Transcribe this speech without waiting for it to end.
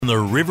The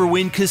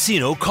Riverwind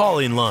Casino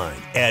calling line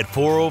at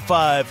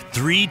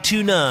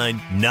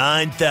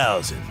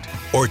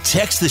 405-329-9000 or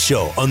text the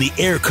show on the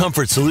Air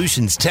Comfort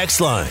Solutions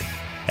text line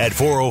at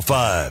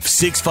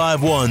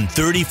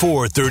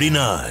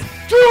 405-651-3439.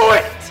 Do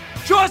it!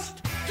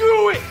 Just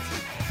do it!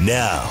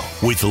 Now,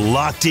 with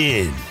Locked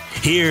In,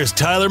 here's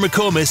Tyler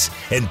McComas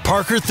and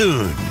Parker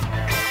Thune.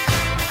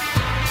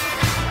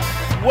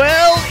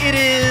 Well, it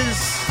is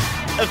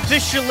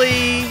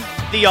officially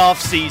the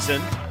offseason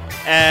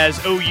as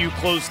OU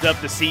closed up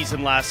the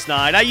season last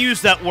night. I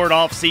use that word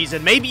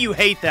offseason. Maybe you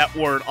hate that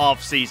word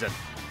offseason.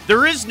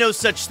 There is no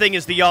such thing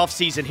as the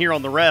offseason here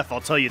on the Ref, I'll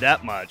tell you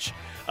that much.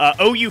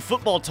 OU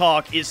football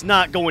talk is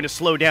not going to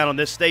slow down on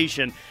this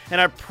station,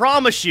 and I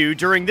promise you,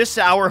 during this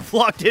hour of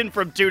Locked In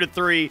from 2 to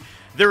 3,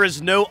 there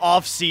is no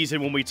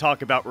offseason when we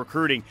talk about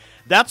recruiting.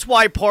 That's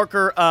why,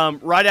 Parker,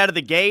 right out of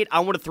the gate,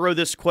 I want to throw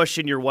this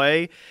question your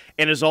way.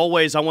 And as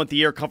always, I want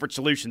the Air Comfort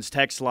Solutions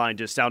text line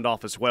to sound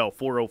off as well,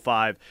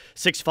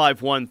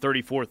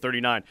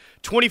 405-651-3439.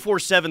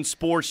 24/7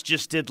 Sports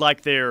just did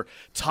like their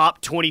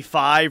top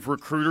 25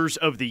 recruiters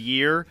of the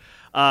year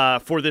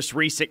for this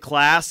recent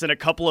class, and a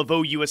couple of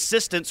OU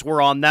assistants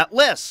were on that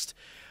list.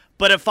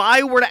 But if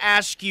I were to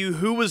ask you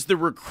who was the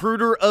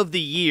recruiter of the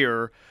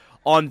year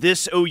on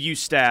this OU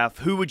staff,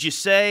 who would you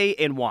say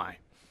and why?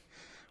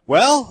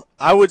 Well,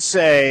 I would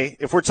say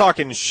if we're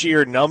talking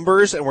sheer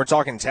numbers and we're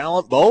talking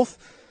talent, both,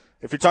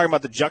 if you're talking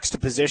about the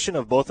juxtaposition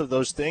of both of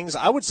those things,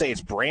 I would say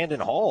it's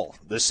Brandon Hall,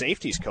 the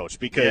safeties coach,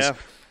 because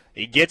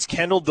he gets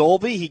Kendall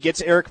Dolby, he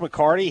gets Eric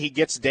McCarty, he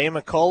gets Dane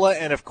McCullough,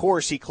 and, of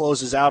course, he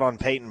closes out on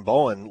Peyton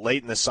Bowen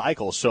late in the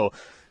cycle. So,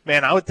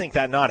 man, I would think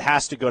that nod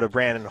has to go to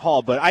Brandon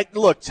Hall. But,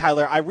 look,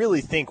 Tyler, I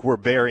really think we're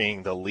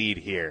burying the lead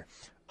here.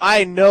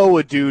 I know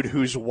a dude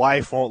whose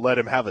wife won't let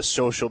him have a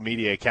social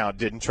media account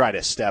didn't try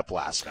to step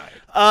last night.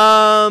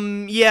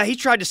 Yeah, he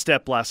tried to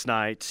step last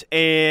night,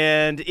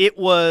 and it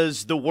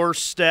was the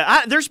worst step.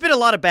 There's been a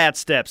lot of bad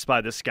steps by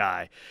this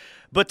guy.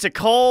 But to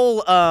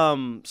call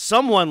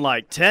someone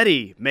like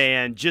Teddy,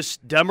 man,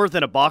 just dumber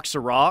than a box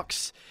of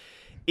rocks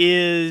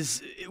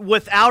is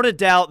without a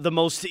doubt the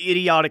most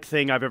idiotic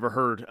thing I've ever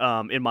heard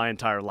in my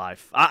entire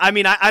life. I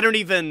mean, I don't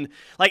even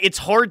 – like, it's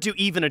hard to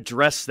even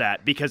address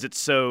that because it's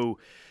so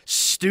 –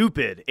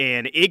 stupid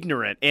and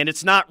ignorant, and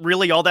it's not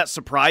really all that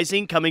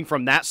surprising coming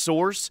from that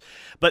source,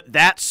 but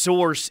that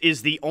source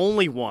is the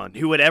only one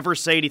who would ever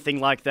say anything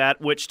like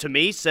that, which to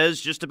me says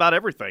just about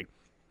everything.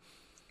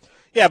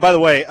 Yeah, by the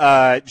way,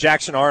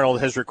 Jackson Arnold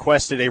has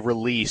requested a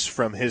release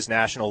from his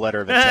national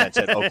letter of intent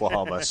at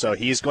Oklahoma, so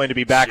he's going to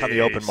be back on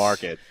the open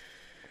market.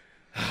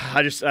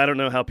 I don't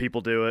know how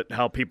people do it,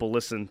 how people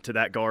listen to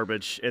that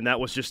garbage, and that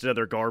was just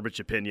another garbage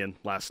opinion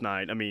last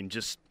night. I mean,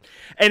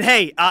 and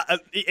hey,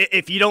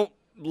 if you don't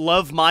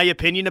love my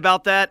opinion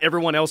about that,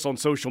 everyone else on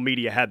social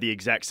media had the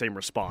exact same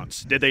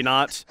response. Did they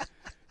not?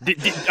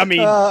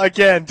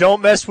 Again,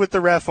 don't mess with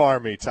the ref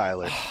army,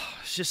 Tyler.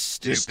 It's just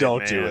stupid, just don't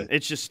man. do it.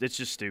 It's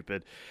just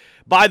stupid.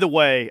 By the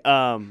way,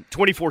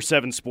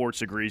 24/7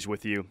 Sports agrees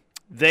with you.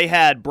 They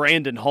had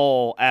Brandon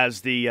Hall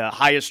as the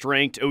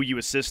highest-ranked OU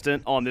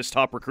assistant on this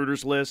top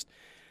recruiters list.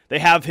 They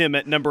have him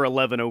at number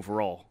 11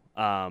 overall.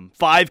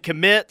 5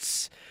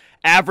 commits.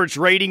 Average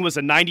rating was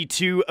a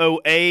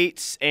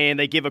 92.08, and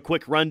they give a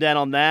quick rundown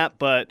on that.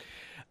 But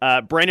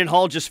Brandon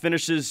Hall just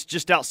finishes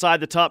just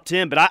outside the top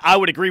 10. But I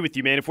would agree with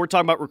you, man. If we're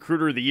talking about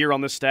recruiter of the year on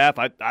this staff,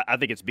 I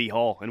think it's B.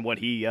 Hall and what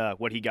he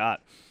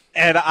got.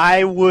 And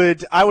I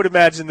would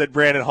imagine that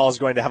Brandon Hall is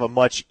going to have a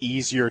much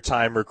easier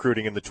time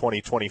recruiting in the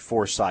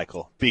 2024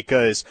 cycle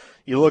because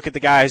you look at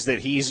the guys that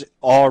he's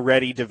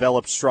already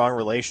developed strong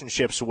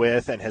relationships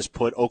with and has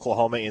put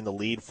Oklahoma in the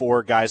lead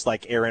for, guys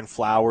like Aaron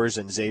Flowers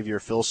and Xavier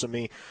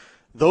Filsaime.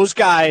 Those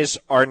guys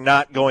are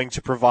not going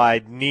to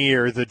provide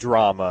near the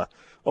drama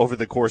over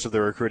the course of the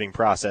recruiting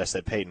process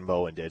that Peyton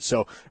Bowen did.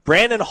 So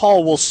Brandon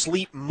Hall will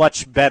sleep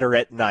much better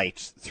at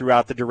night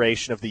throughout the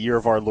duration of the year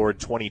of our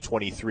Lord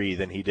 2023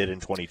 than he did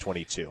in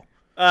 2022.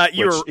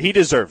 He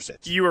deserves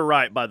it. You were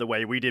right, by the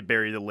way. We did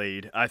bury the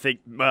lead. I think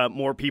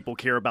more people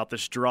care about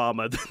this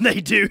drama than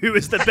they do who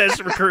is the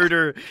best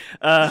recruiter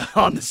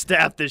on the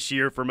staff this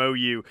year from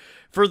OU.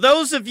 For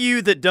those of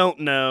you that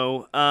don't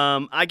know,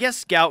 I guess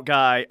Scout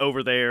Guy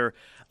over there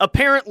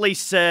apparently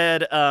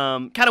said,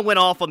 kind of went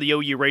off on the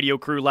OU radio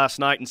crew last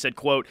night and said,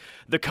 quote,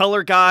 "The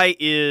color guy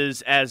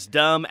is as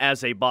dumb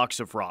as a box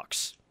of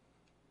rocks."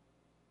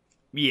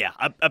 Yeah,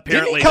 apparently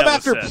didn't he come that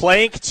after was said.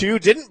 Plank, too?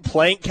 Didn't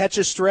Plank catch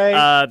a stray?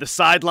 The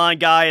sideline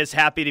guy is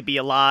happy to be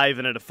alive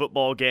and at a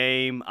football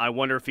game. I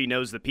wonder if he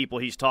knows the people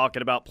he's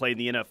talking about playing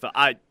the NFL.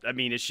 I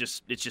mean, it's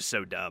just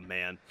so dumb,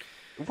 man.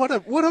 What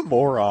a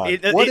moron.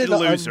 What an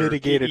loser.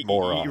 Unmitigated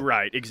moron. You're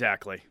right,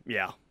 exactly.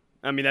 Yeah.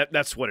 I mean,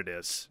 that's what it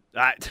is.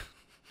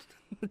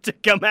 To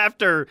come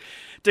after,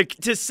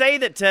 to say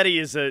that Teddy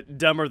is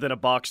dumber than a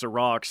box of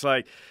rocks,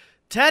 like,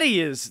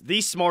 Teddy is the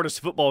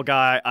smartest football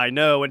guy I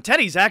know, and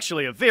Teddy's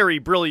actually a very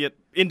brilliant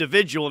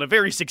individual and a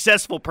very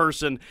successful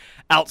person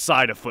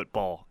outside of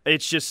football.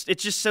 It's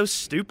just so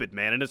stupid,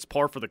 man, and it's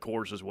par for the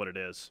course is what it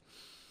is.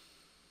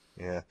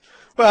 Yeah.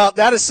 Well,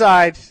 that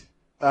aside,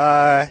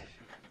 OU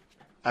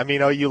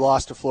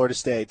lost to Florida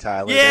State,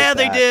 Tyler. Yeah,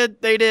 they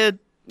did. They did.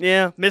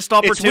 Yeah, missed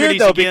opportunities it's weird,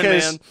 though, again,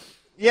 because, man.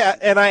 Yeah,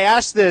 and I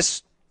asked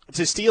this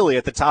to Steely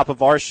at the top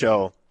of our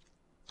show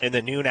in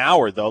the noon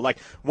hour, though. Like,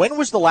 when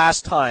was the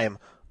last time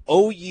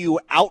OU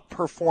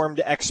outperformed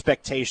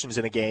expectations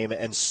in a game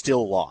and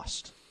still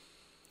lost?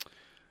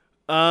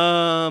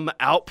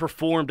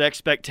 Outperformed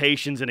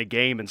expectations in a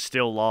game and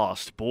still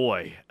lost.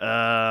 Boy.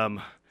 Yeah.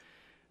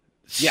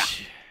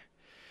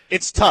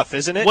 It's tough,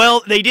 isn't it?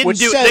 Well, they didn't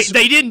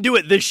they didn't do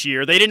it this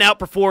year. They didn't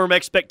outperform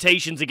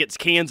expectations against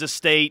Kansas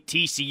State,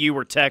 TCU,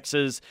 or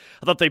Texas.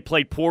 I thought they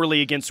played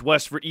poorly against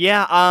West Virginia.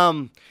 Yeah,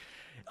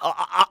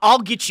 I'll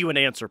get you an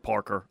answer,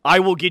 Parker. I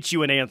will get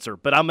you an answer,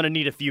 but I'm going to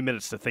need a few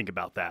minutes to think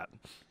about that.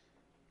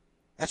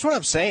 That's what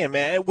I'm saying,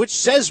 man, which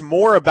says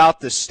more about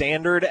the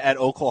standard at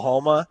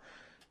Oklahoma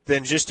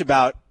than just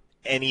about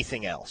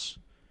anything else.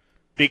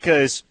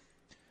 Because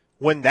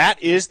when that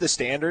is the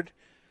standard,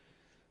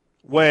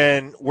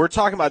 when we're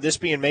talking about this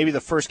being maybe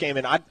the first game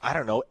in, I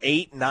don't know,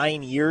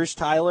 8-9 years,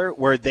 Tyler,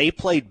 where they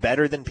played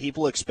better than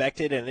people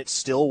expected and it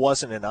still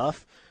wasn't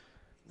enough,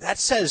 that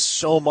says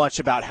so much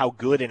about how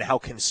good and how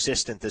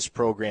consistent this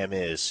program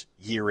is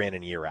year in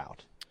and year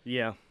out.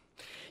 Yeah.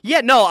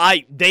 Yeah, no,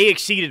 they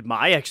exceeded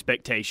my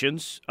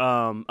expectations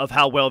of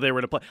how well they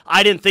were going to play.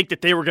 I didn't think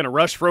that they were going to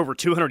rush for over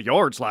 200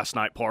 yards last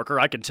night, Parker.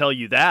 I can tell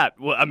you that.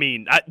 Well, I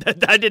mean,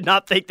 I did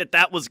not think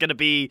that was going to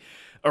be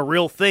a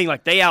real thing.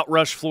 Like, they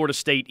outrushed Florida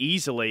State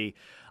easily.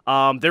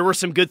 There were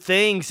some good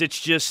things.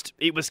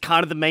 It was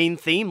kind of the main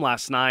theme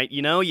last night.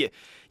 You know, you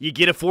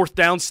get a fourth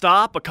down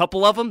stop, a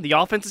couple of them, the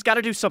offense has got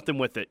to do something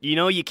with it. You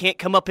know, you can't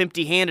come up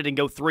empty-handed and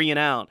go 3 and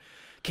out.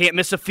 Can't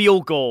miss a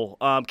field goal.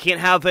 Can't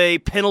have a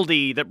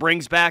penalty that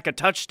brings back a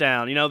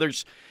touchdown. You know,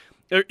 there's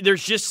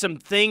just some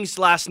things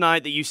last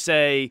night that you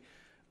say,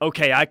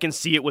 okay, I can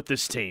see it with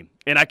this team.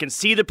 And I can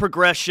see the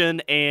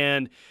progression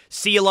and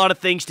see a lot of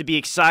things to be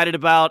excited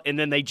about, and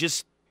then they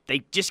just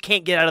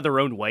can't get out of their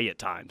own way at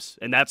times.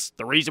 And that's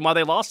the reason why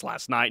they lost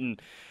last night and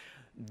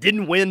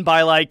didn't win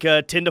by like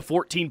 10 to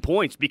 14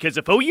 points. Because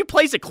if OU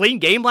plays a clean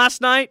game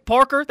last night,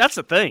 Parker, that's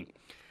the thing.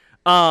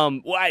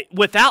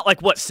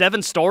 Without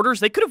 7 starters,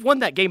 they could have won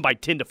that game by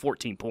 10 to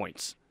 14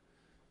 points.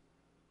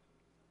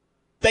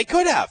 They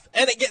could have.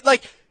 And again,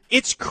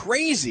 it's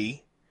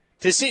crazy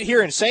to sit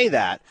here and say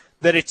that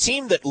a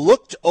team that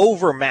looked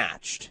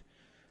overmatched,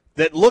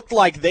 that looked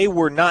like they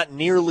were not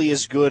nearly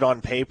as good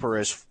on paper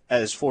as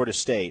Florida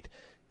State,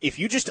 if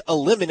you just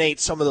eliminate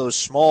some of those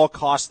small,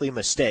 costly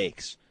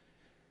mistakes,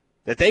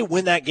 that they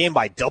win that game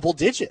by double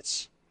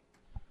digits.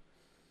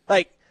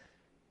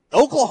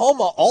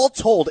 Oklahoma, all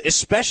told,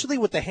 especially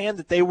with the hand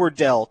that they were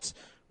dealt,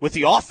 with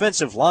the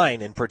offensive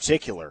line in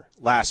particular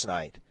last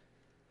night,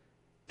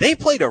 they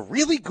played a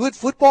really good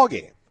football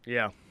game.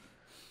 Yeah.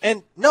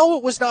 And no,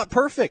 it was not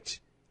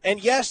perfect.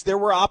 And yes, there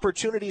were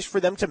opportunities for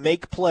them to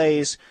make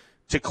plays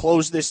to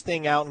close this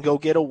thing out and go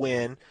get a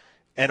win,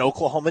 and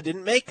Oklahoma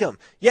didn't make them.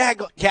 Yeah,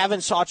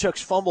 Gavin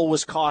Sawchuk's fumble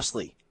was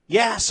costly.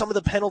 Yeah, some of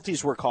the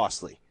penalties were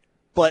costly.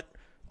 But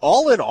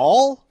all in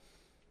all,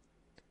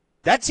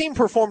 that team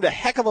performed a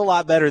heck of a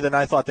lot better than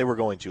I thought they were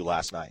going to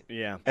last night.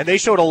 Yeah. And they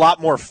showed a lot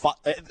more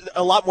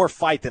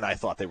fight than I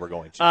thought they were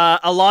going to.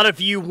 A lot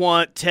of you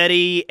want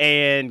Teddy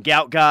and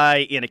Gout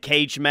Guy in a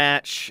cage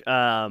match.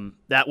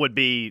 That would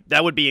be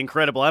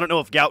incredible. I don't know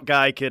if Gout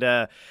Guy could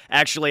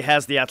actually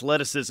has the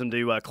athleticism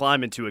to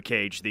climb into a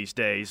cage these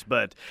days.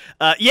 But,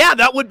 yeah,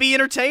 that would be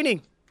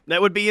entertaining.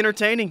 That would be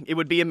entertaining. It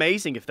would be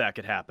amazing if that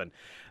could happen.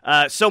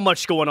 So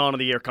much going on in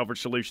the Air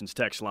Coverage Solutions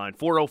text line.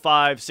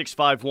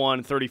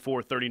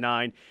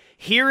 405-651-3439.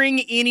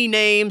 Hearing any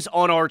names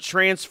on our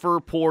transfer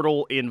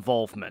portal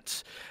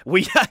involvement.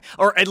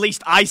 Or at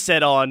least I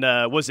said on,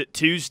 was it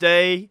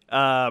Tuesday?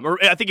 Or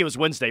I think it was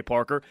Wednesday,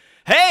 Parker.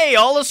 Hey,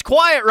 all is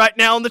quiet right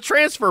now on the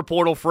transfer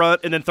portal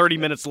front. And then 30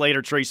 minutes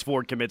later, Trace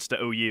Ford commits to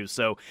OU.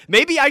 So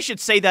maybe I should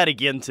say that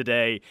again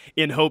today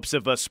in hopes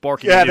of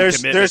sparking a new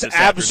commitment there's this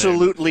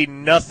absolutely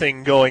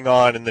nothing going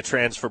on in the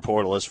transfer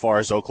portal as far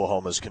as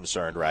Oklahoma's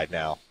concerned right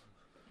now.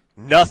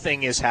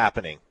 Nothing is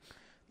happening.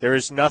 There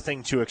is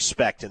nothing to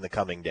expect in the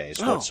coming days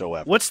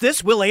whatsoever. What's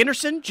this? Will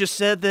Anderson just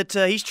said that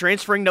he's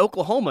transferring to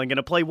Oklahoma and going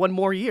to play one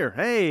more year.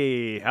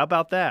 Hey, how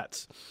about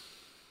that?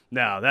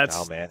 No, that's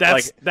not going to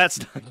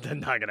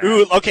happen.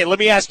 Okay, let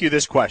me ask you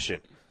this question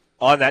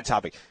on that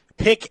topic.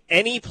 Pick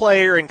any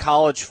player in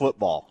college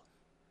football,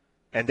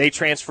 and they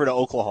transfer to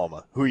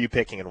Oklahoma. Who are you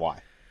picking and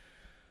why?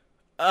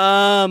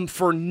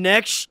 For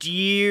next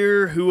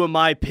year, who am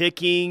I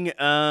picking?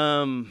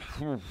 God,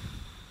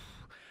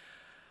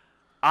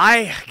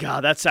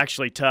 that's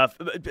actually tough.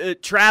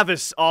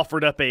 Travis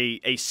offered up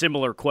a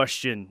similar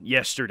question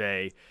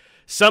yesterday.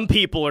 Some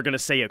people are going to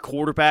say a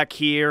quarterback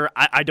here.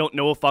 I don't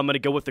know if I'm going to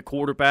go with the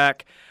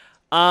quarterback.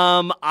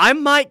 I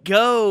might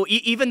go,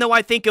 even though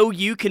I think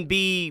OU can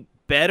be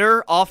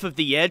better off of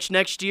the edge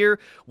next year.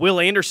 Will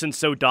Anderson's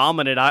so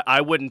dominant, I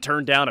wouldn't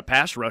turn down a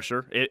pass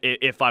rusher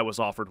if I was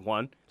offered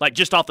one. Like,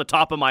 just off the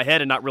top of my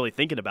head and not really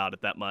thinking about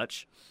it that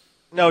much.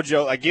 No,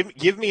 Joe,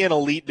 give me an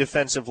elite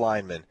defensive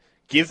lineman.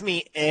 Give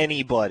me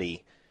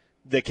anybody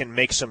that can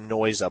make some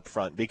noise up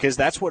front, because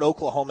that's what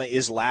Oklahoma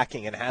is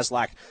lacking and has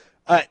lacked.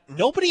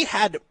 Nobody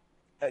had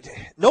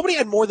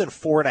more than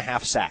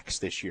 4.5 sacks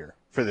this year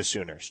for the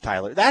Sooners,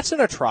 Tyler. That's an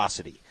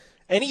atrocity.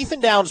 And Ethan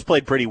Downs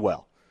played pretty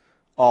well,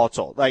 all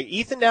told. Like,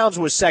 Ethan Downs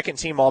was second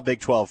team all Big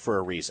 12 for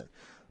a reason.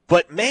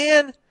 But,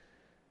 man,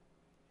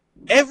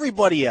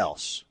 everybody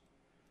else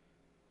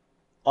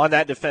on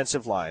that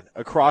defensive line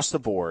across the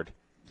board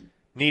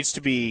needs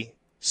to be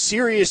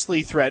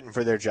seriously threatened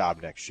for their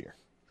job next year,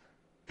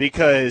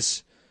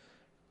 because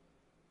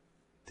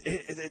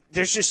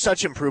there's just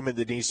such improvement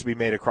that needs to be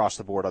made across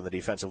the board on the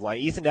defensive line.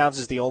 Ethan Downs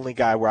is the only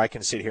guy where I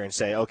can sit here and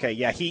say, okay,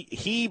 yeah,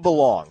 he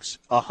belongs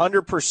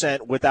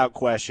 100% without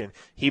question.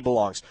 He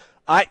belongs.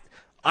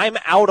 I'm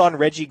out on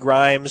Reggie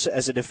Grimes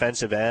as a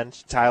defensive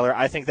end, Tyler.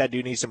 I think that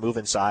dude needs to move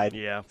inside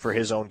for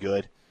his own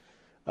good.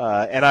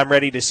 And I'm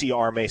ready to see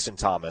R. Mason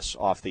Thomas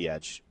off the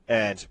edge.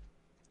 And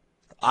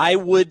I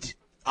would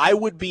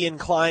be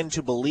inclined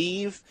to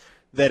believe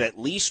that at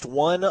least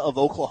one of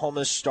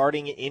Oklahoma's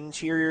starting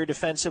interior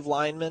defensive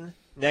linemen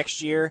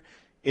next year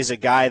is a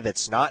guy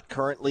that's not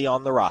currently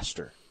on the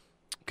roster.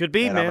 Could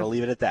be, and man. I'm going to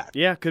leave it at that.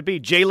 Yeah, could be.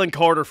 Jalen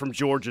Carter from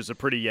Georgia is a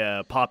pretty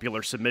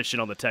popular submission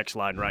on the text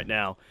line right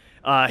now.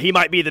 He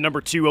might be the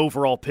number 2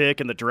 overall pick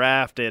in the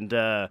draft, and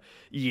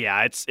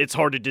it's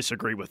hard to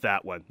disagree with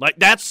that one. Like,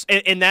 that's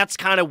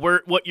kind of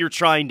what you're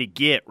trying to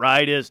get,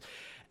 right? Is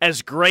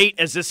as great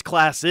as this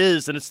class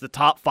is, and it's the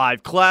top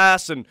 5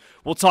 class, and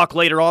we'll talk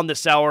later on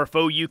this hour if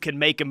OU can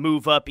make a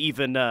move up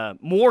even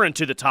more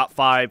into the top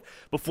 5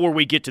 before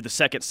we get to the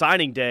second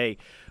signing day.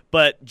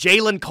 But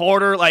Jalen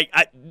Carter,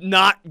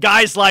 not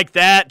guys like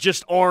that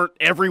just aren't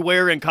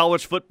everywhere in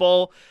college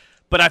football.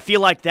 But I feel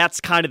like that's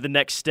kind of the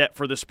next step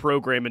for this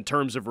program in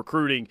terms of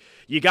recruiting.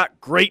 You got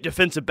great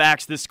defensive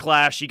backs this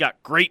class. You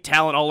got great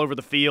talent all over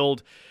the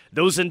field.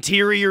 Those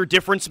interior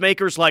difference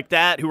makers like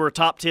that who are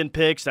top 10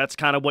 picks, that's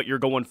kind of what you're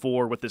going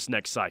for with this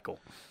next cycle.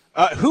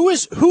 Who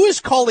is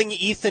calling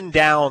Ethan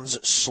Downs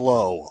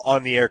slow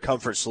on the Air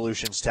Comfort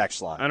Solutions text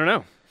line? I don't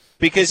know.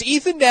 Because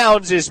Ethan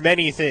Downs is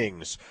many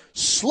things.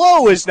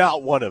 Slow is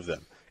not one of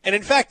them. And,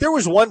 in fact, there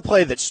was one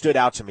play that stood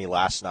out to me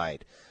last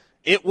night.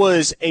 It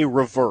was a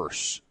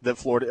reverse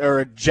or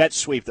a jet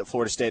sweep that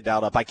Florida State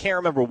dialed up. I can't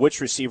remember which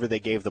receiver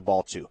they gave the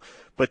ball to,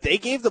 but they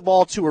gave the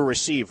ball to a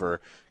receiver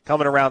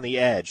coming around the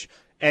edge,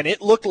 and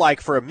it looked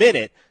like for a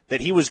minute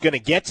that he was going to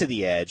get to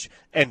the edge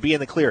and be in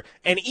the clear.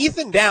 And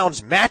Ethan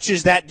Downs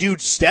matches that dude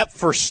step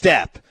for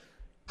step,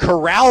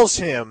 corrals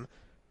him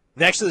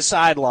next to the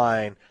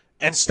sideline,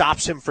 and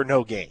stops him for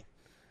no gain.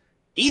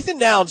 Ethan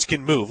Downs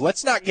can move.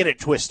 Let's not get it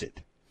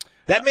twisted.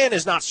 That man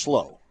is not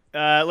slow.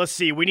 Let's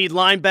see. We need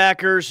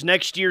linebackers.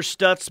 Next year,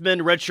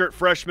 Stutzman, redshirt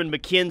freshman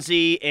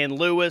McKenzie, and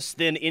Lewis,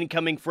 then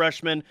incoming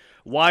freshman.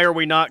 Why are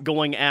we not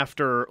going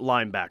after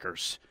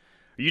linebackers?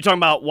 Are you talking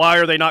about why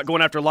are they not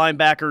going after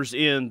linebackers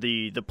in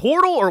the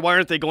portal, or why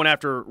aren't they going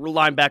after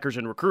linebackers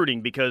in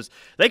recruiting? Because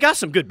they got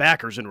some good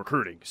backers in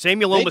recruiting.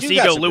 Samuel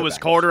Omasigo, Lewis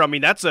Carter.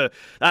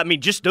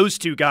 Just those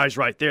two guys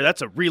right there,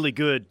 that's a really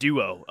good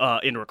duo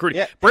in recruiting.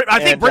 Yeah. I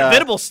think Brent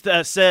Venables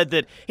said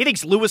that he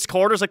thinks Lewis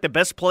Carter is like the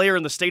best player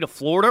in the state of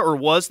Florida, or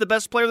was the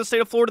best player in the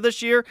state of Florida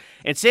this year,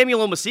 and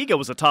Samuel Omasigo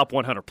was a top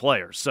 100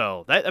 player.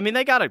 So,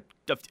 they got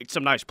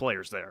some nice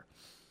players there.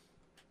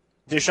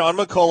 Deshaun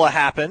McCullough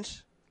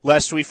happened.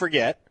 Lest we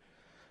forget,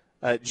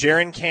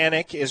 Jaron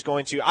Kanak is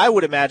going to, I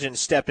would imagine,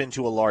 step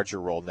into a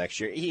larger role next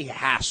year. He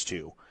has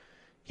to.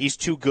 He's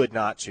too good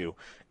not to.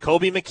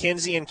 Kobe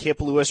McKenzie and Kip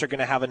Lewis are going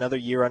to have another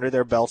year under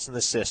their belts in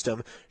the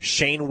system.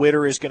 Shane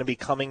Witter is going to be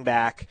coming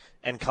back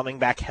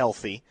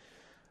healthy.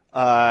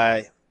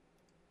 I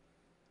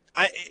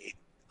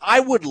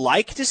would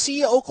like to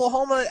see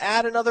Oklahoma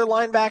add another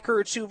linebacker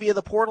or two via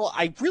the portal.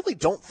 I really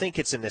don't think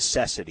it's a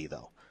necessity,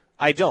 though.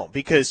 I don't,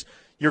 because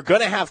you're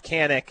going to have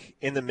Kanak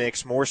in the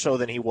mix more so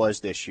than he was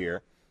this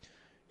year.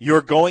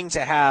 You're going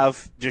to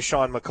have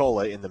Deshaun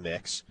McCullough in the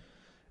mix.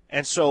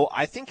 And so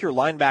I think your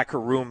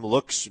linebacker room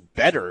looks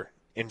better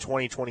in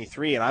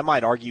 2023, and I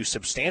might argue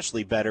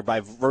substantially better by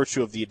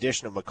virtue of the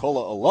addition of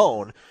McCullough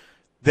alone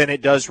than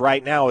it does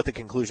right now at the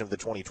conclusion of the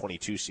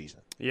 2022 season.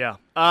 Yeah.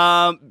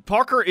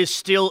 Parker is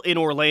still in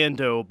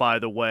Orlando, by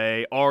the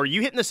way. Are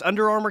you hitting this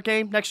Under Armour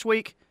game next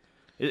week?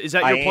 Is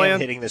that your plan? I am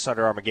hitting this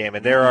Under Armour game,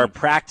 and there are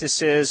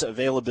practices,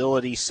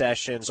 availability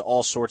sessions,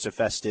 all sorts of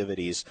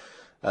festivities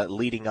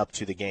leading up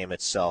to the game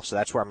itself. So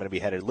that's where I'm going to be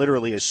headed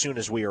literally as soon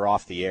as we are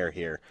off the air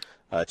here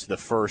to the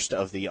first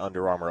of the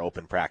Under Armour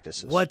Open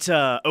practices.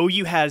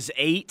 OU has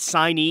 8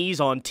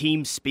 signees on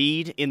team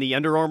speed in the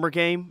Under Armour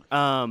game.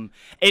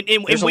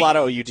 There's a lot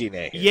of OU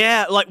DNA here.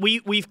 Yeah,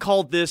 we've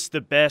called this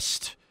the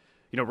best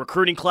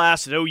recruiting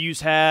class that OU's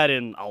had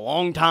in a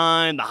long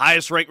time, the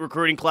highest-ranked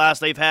recruiting class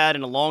they've had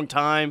in a long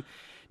time.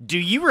 Do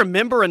you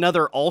remember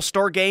another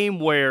All-Star game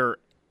where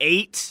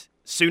 8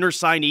 Sooner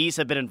signees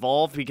have been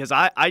involved? Because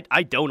I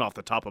don't off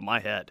the top of my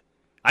head.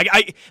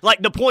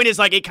 The point is,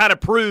 it kind of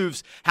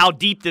proves how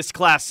deep this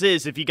class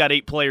is if you got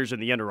 8 players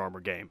in the Under Armour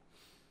game.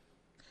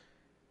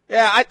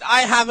 Yeah,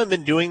 I haven't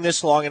been doing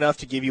this long enough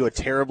to give you a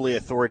terribly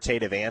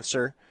authoritative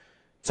answer,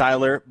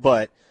 Tyler,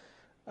 but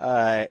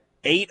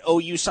 8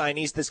 OU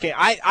signees this game.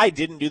 I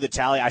didn't do the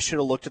tally. I should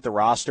have looked at the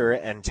roster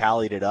and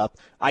tallied it up.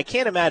 I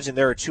can't imagine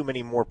there are too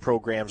many more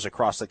programs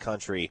across the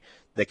country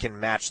that can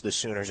match the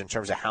Sooners in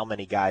terms of how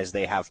many guys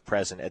they have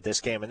present at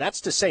this game. And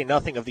that's to say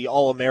nothing of the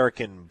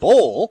All-American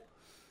Bowl,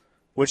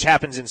 which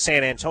happens in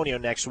San Antonio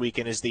next week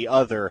and is the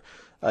other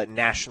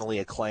nationally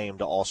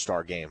acclaimed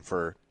all-star game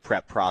for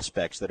prep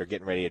prospects that are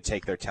getting ready to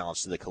take their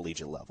talents to the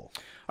collegiate level.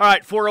 All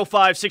right,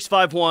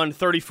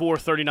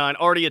 405-651-3439.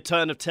 Already a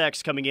ton of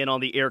texts coming in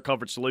on the Air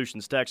Comfort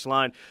Solutions text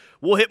line.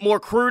 We'll hit more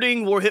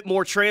recruiting. We'll hit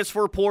more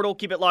transfer portal.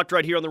 Keep it locked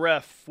right here on The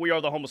Ref. We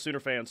are the home of Sooner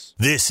fans.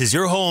 This is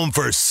your home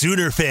for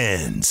Sooner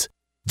fans.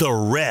 The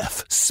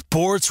Ref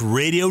Sports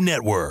Radio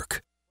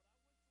Network.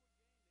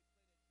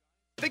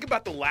 Think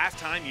about the last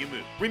time you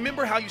moved.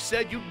 Remember how you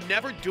said you'd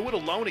never do it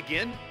alone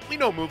again? We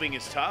know moving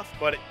is tough,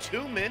 but at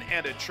 2 Men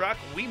and a Truck,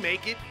 we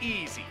make it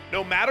easy.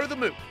 No matter the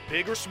move,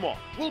 big or small,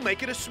 we'll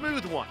make it a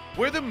smooth one.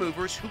 We're the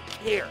movers who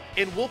care,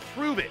 and we'll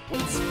prove it.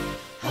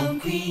 Home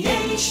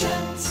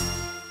Creations.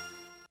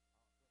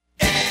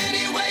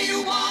 Any way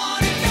you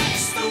want it,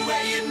 that's the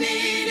way you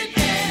need it.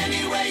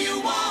 Any way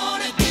you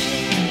want it.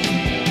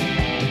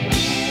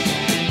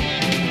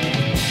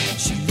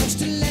 She loves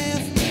to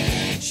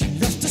laugh, she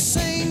loves to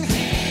sing.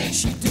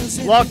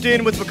 Locked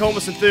in with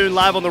McComas and Thune,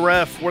 live on The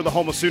Ref. We're the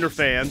home of Sooner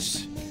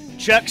fans.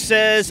 Chuck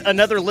says,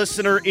 another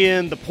listener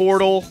in the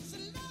portal.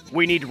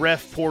 We need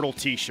Ref Portal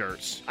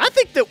t-shirts. I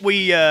think that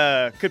we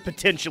could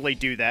potentially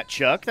do that,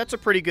 Chuck. That's a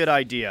pretty good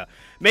idea.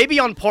 Maybe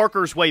on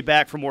Parker's way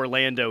back from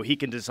Orlando, he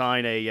can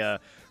design a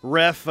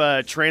Ref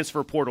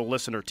Transfer Portal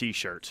listener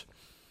t-shirt.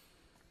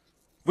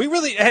 We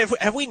really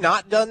have we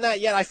not done that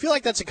yet? I feel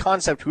like that's a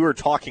concept we were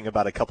talking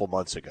about a couple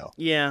months ago.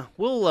 Yeah,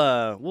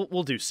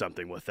 we'll do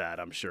something with that,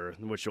 I'm sure,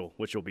 which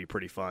will be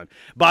pretty fun.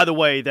 By the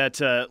way,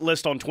 that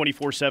list on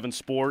 24/7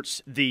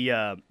 Sports,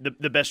 the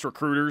best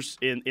recruiters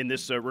in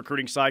this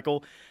recruiting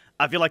cycle,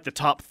 I feel like the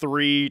top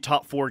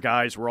 4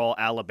 guys were all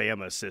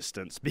Alabama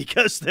assistants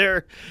because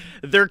their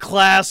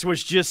class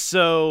was just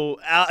so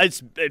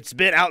it's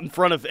been out in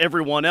front of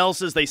everyone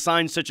else's. They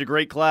signed such a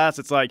great class.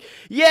 It's like,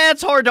 yeah,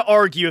 it's hard to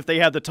argue if they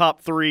have the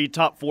top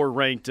 4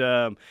 ranked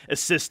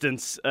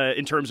assistants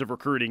in terms of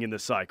recruiting in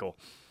this cycle.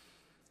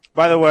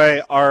 By the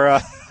way,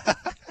 our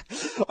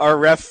our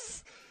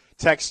Ref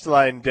text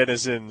line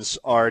denizens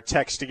are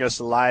texting us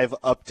live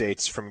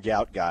updates from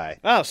Gout Guy.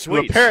 Oh, sweet.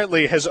 Who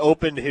apparently has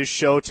opened his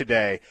show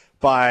today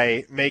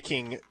by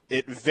making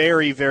it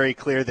very, very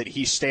clear that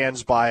he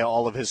stands by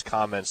all of his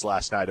comments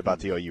last night about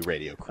the OU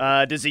radio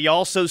crew. Does he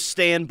also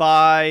stand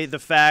by the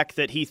fact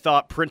that he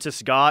thought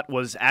Prentice Gott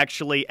was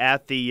actually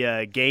at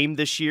the game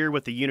this year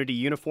with the Unity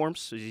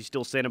uniforms? Is he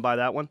still standing by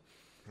that one?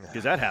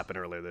 Because that happened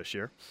earlier this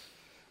year.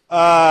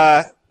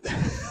 I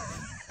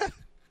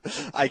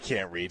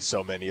can't read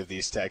so many of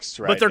these texts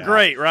right now. But they're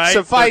great, right?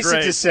 Suffice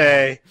it to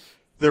say,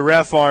 the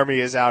Ref Army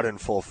is out in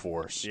full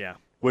force. Yeah.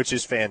 Which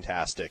is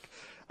fantastic.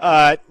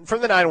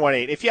 From the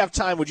 918, if you have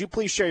time, would you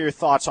please share your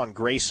thoughts on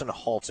Grayson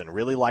Halton?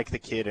 Really liked the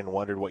kid and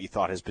wondered what you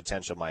thought his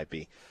potential might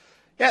be.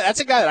 Yeah, that's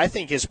a guy that I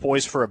think is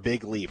poised for a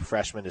big leap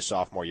freshman to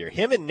sophomore year.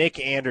 Him and Nick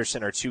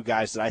Anderson are 2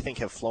 guys that I think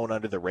have flown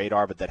under the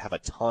radar but that have a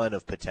ton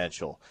of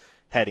potential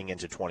heading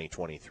into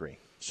 2023.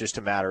 It's just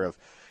a matter of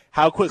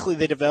how quickly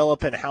they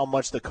develop and how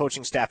much the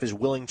coaching staff is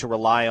willing to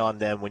rely on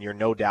them when you're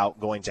no doubt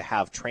going to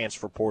have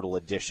transfer portal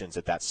additions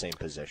at that same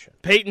position.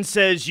 Peyton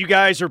says you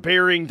guys are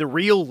bearing the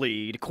real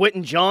lead.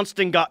 Quentin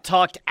Johnston got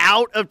talked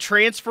out of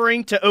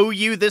transferring to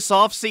OU this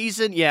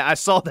offseason. Yeah, I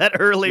saw that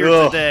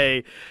earlier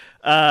today.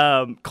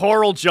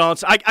 Carl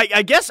Johnson.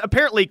 I guess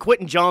apparently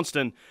Quentin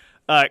Johnston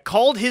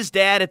called his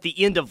dad at the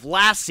end of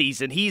last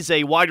season. He's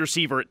a wide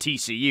receiver at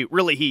TCU.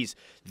 Really, he's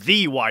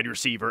the wide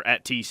receiver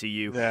at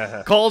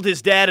TCU. Called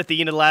his dad at the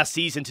end of last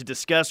season to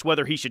discuss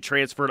whether he should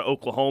transfer to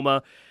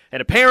Oklahoma.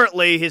 And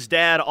apparently his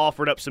dad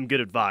offered up some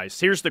good advice.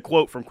 Here's the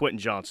quote from Quentin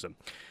Johnston.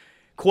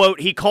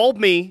 Quote, he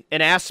called me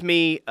and asked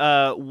me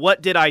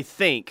what did I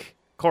think,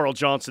 Carl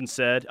Johnson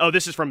said. Oh,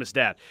 this is from his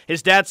dad.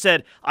 His dad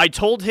said, I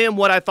told him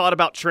what I thought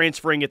about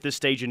transferring at this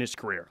stage in his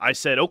career. I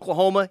said,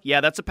 Oklahoma,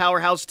 yeah, that's a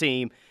powerhouse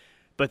team,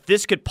 but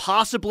this could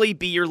possibly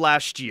be your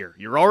last year.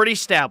 You're already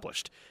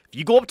established. If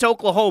you go up to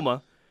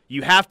Oklahoma,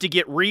 you have to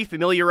get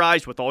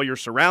re-familiarized with all your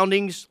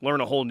surroundings,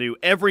 learn a whole new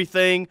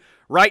everything.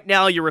 Right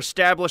now, you're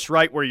established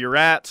right where you're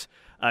at.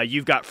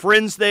 You've got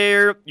friends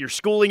there. Your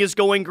schooling is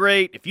going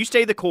great. If you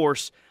stay the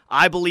course,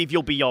 I believe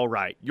you'll be all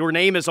right. Your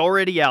name is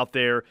already out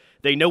there.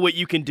 They know what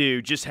you can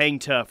do. Just hang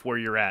tough where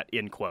you're at,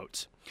 end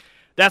quotes.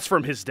 That's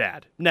from his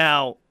dad.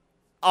 Now,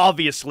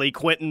 obviously,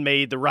 Quentin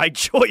made the right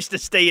choice to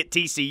stay at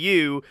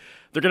TCU.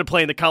 They're going to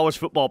play in the college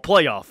football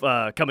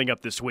playoff coming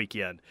up this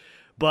weekend.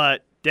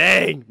 But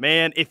dang,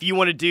 man, if you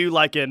want to do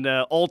like an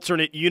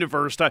alternate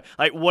universe,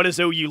 like what does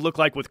OU look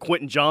like with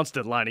Quentin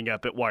Johnston lining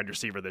up at wide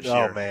receiver this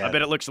year? Man. I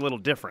bet it looks a little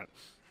different.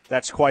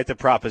 That's quite the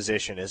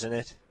proposition, isn't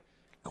it?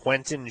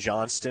 Quentin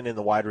Johnston in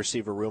the wide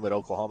receiver room at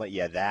Oklahoma.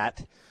 Yeah,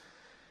 that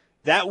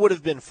would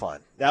have been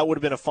fun. That would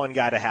have been a fun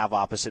guy to have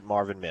opposite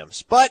Marvin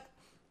Mims. But,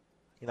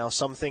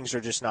 some things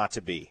are just not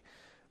to be.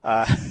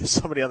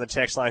 Somebody on the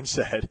text line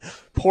said,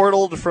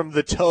 portaled from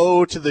the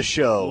toe to the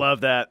show.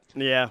 Love that.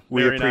 Yeah,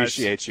 we very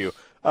appreciate nice. you.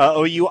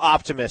 OU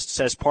Optimist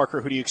says,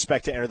 Parker, who do you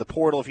expect to enter the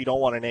portal? If you don't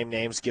want to name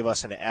names, give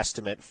us an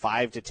estimate,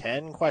 5 to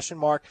 10, question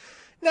mark.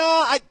 No,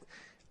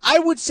 I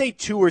would say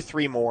 2 or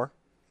 3 more.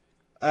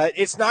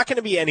 It's not going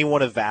to be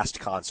anyone of vast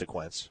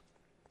consequence.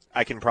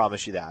 I can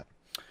promise you that.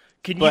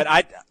 But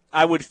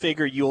I would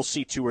figure you'll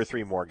see 2 or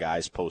 3 more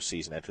guys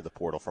postseason enter the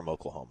portal from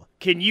Oklahoma.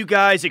 Can you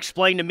guys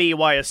explain to me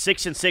why a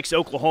 6-6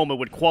 Oklahoma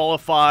would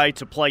qualify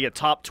to play a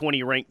top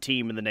 20 ranked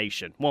team in the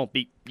nation? Well,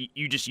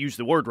 you just used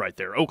the word right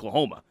there,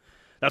 Oklahoma.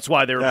 That's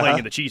why they were playing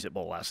in the Cheez-It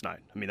Bowl last night.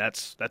 I mean,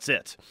 that's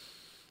it.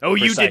 OU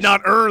Precisely. did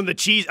not earn the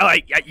Cheez.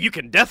 You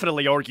can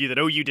definitely argue that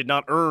OU did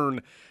not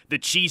earn the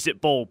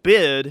Cheez-It Bowl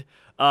bid,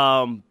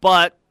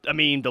 but I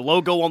mean, the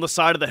logo on the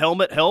side of the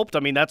helmet helped. I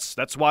mean,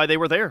 that's why they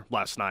were there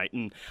last night.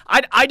 And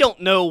I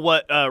don't know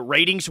what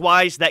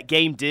ratings-wise that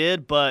game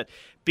did, but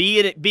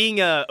being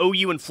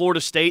OU and Florida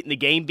State and the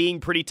game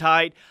being pretty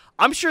tight,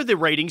 I'm sure the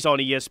ratings on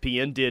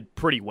ESPN did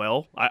pretty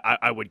well,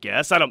 I would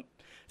guess. I don't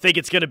think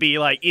it's going to be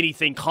like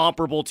anything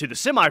comparable to the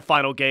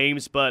semifinal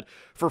games, but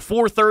for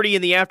 4:30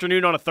 in the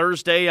afternoon on a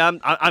Thursday,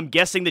 I'm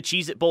guessing the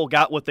Cheez-It Bowl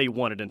got what they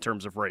wanted in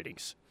terms of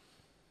ratings.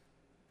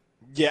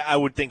 Yeah, I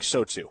would think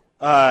so, too.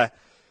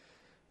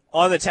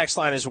 On the text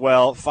line as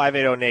well,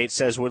 5808 Nate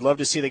says, would love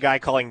to see the guy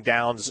calling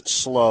downs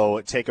slow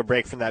take a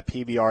break from that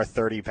PBR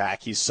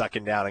 30-pack he's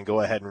sucking down and go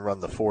ahead and run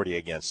the 40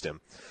 against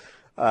him.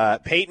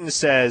 Peyton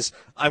says,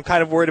 I'm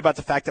kind of worried about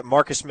the fact that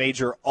Marcus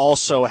Major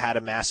also had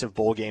a massive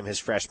bowl game his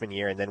freshman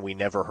year, and then we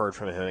never heard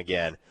from him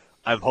again.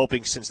 I'm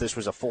hoping since this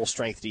was a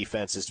full-strength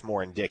defense, it's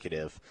more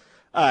indicative.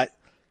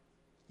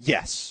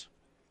 Yes.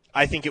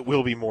 I think it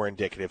will be more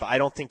indicative. I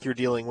don't think you're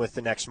dealing with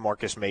the next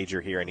Marcus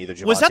Major here in either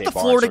Javonte Was that the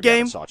Barnes Florida or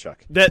Gavin game?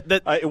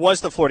 Sawchuk. It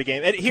was the Florida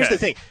game. And here's Okay. the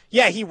thing.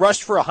 Yeah, he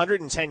rushed for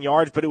 110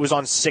 yards, but it was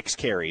on 6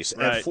 carries.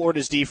 Right. And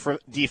Florida's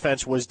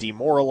defense was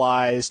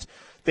demoralized.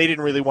 They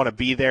didn't really want to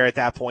be there at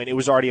that point. It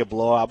was already a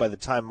blowout by the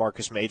time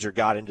Marcus Major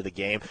got into the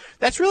game.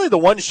 That's really the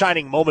one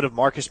shining moment of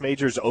Marcus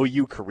Major's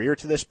OU career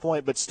to this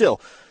point. But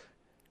still,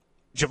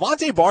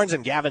 Javonte Barnes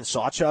and Gavin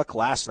Sawchuk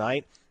last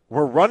night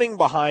were running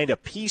behind a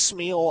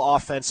piecemeal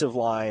offensive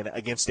line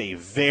against a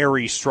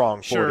very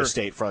strong Florida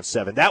State front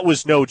seven. That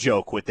was no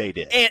joke what they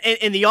did.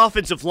 And the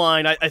offensive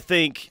line, I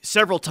think,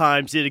 several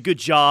times did a good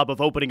job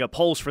of opening up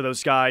holes for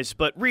those guys.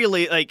 But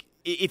really, like,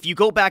 if you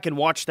go back and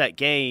watch that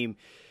game,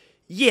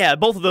 yeah,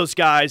 both of those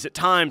guys at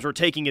times were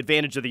taking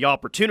advantage of the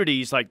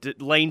opportunities, like the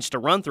lanes to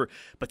run through,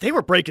 but they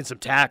were breaking some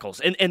tackles.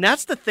 And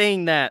that's the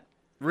thing that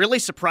really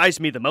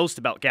surprised me the most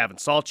about Gavin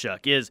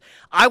Sawchuk is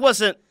I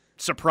wasn't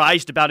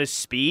surprised about his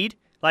speed.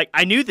 Like,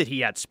 I knew that he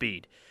had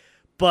speed,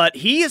 but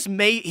he's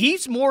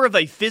more of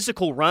a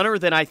physical runner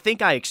than I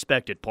think I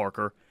expected,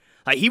 Parker.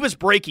 He was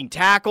breaking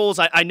tackles.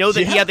 I know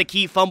that he had the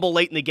key fumble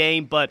late in the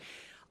game, but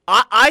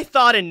I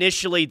thought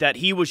initially that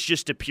he was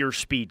just a pure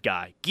speed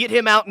guy. Get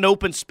him out in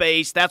open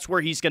space, that's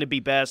where he's going to be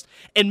best,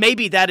 and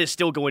maybe that is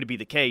still going to be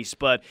the case,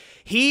 but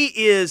he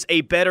is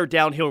a better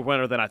downhill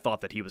runner than I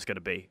thought that he was going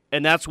to be,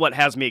 and that's what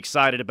has me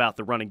excited about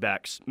the running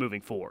backs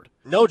moving forward.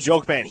 No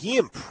joke, man. He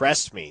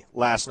impressed me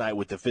last night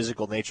with the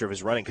physical nature of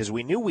his running because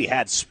we knew he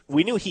had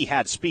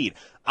speed.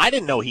 I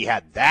didn't know he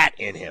had that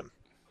in him,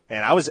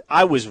 and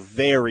I was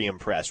very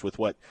impressed with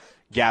what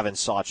Gavin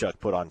Sawchuk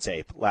put on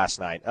tape last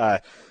night.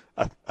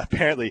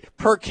 Apparently,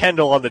 per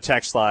Kendall on the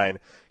text line,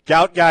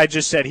 Gout Guy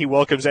just said he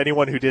welcomes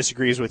anyone who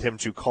disagrees with him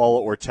to call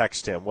or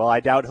text him. Well,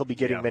 I doubt he'll be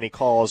getting many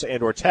calls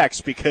and or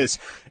texts because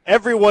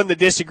everyone that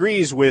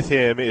disagrees with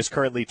him is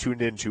currently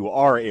tuned into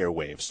our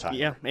airwaves time.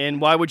 Yeah, and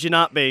why would you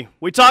not be?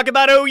 We talk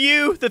about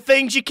OU, the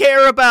things you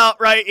care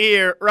about right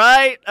here,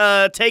 right?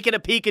 Taking a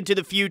peek into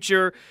the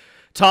future,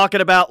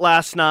 talking about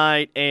last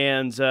night,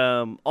 and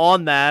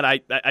on that,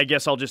 I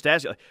guess I'll just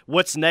ask you,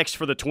 what's next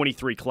for the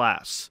 23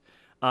 class?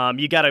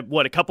 You got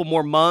a couple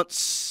more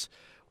months,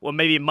 well,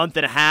 maybe a month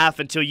and a half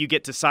until you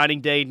get to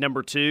signing day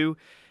number 2.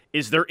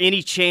 Is there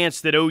any chance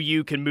that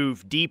OU can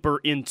move deeper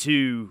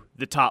into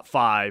the top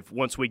 5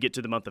 once we get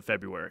to the month of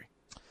February?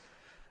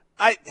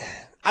 I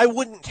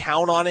wouldn't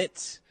count on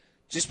it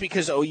just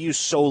because OU's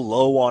so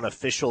low on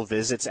official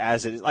visits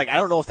as it is. Like, I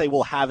don't know if they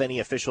will have any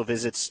official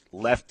visits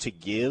left to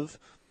give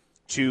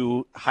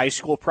to high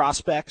school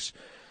prospects.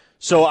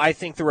 So I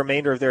think the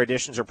remainder of their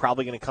additions are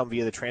probably going to come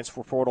via the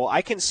transfer portal.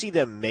 I can see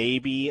them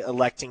maybe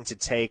electing to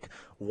take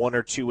 1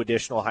 or 2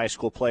 additional high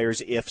school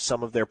players if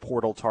some of their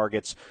portal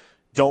targets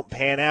don't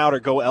pan out or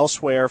go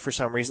elsewhere for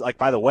some reason. Like,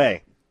 by the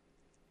way,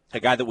 a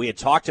guy that we had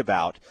talked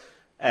about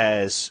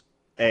as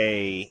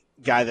a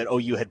guy that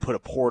OU had put a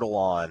portal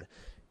on,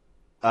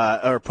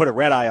 or put a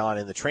red eye on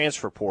in the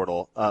transfer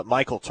portal,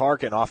 Michael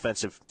Tarkin,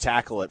 offensive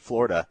tackle at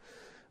Florida,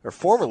 or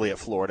formerly at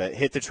Florida,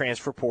 hit the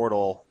transfer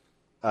portal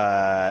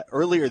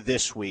earlier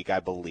this week, I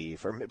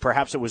believe, or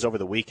perhaps it was over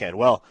the weekend.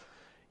 Well,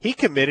 he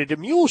committed to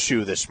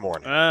Muleshoe this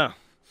morning.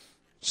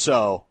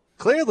 So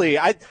clearly,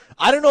 I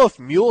don't know if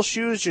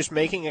Muleshoe is just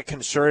making a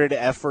concerted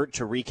effort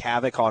to wreak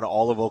havoc on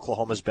all of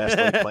Oklahoma's best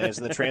laid plans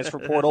in the transfer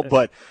portal,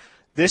 but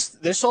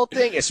This whole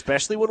thing,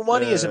 especially when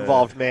money is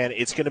involved, man,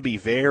 it's going to be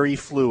very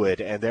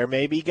fluid, and there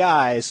may be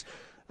guys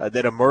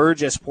that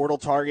emerge as portal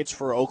targets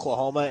for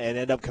Oklahoma and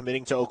end up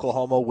committing to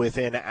Oklahoma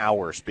within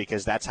hours,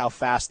 because that's how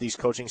fast these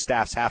coaching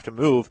staffs have to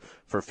move,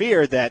 for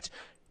fear that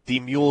the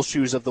mule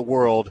shoes of the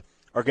world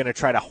are going to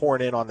try to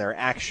horn in on their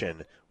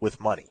action with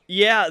money.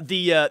 Yeah,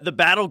 the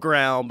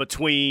battleground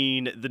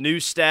between the new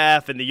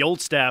staff and the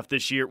old staff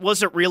this year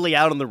wasn't really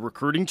out on the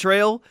recruiting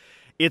trail.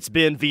 It's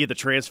been via the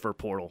transfer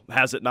portal,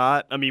 has it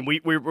not? I mean,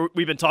 we've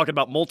been talking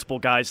about multiple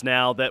guys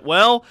now that,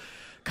 well,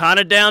 kind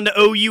of down to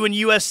OU and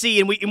USC,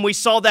 and we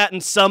saw that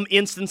in some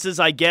instances,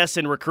 I guess,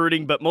 in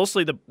recruiting, but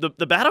mostly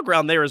the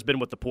battleground there has been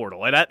with the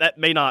portal, and that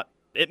may not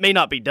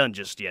be done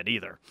just yet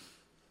either.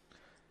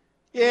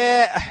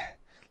 Yeah,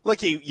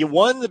 look, you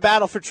won the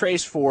battle for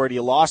Trace Ford,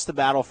 you lost the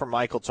battle for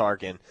Michael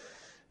Tarkin.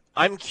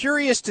 I'm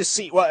curious to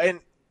see and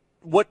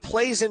what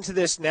plays into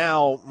this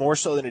now more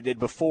so than it did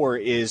before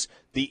is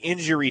the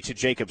injury to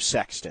Jacob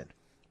Sexton,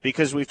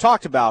 because we've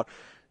talked about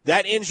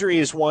that injury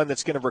is one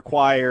that's going to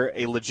require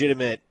a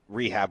legitimate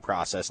rehab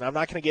process. And I'm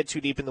not going to get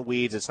too deep in the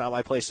weeds. It's not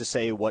my place to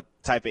say what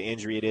type of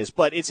injury it is,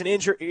 but it's an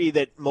injury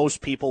that most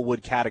people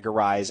would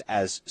categorize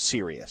as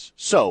serious.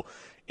 So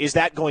is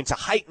that going to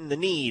heighten the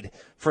need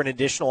for an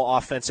additional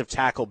offensive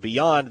tackle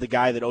beyond the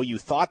guy that OU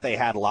thought they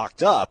had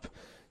locked up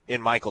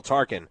in Michael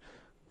Tarkin?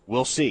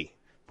 We'll see.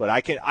 But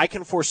I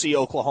can foresee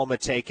Oklahoma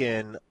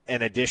taking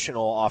an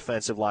additional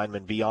offensive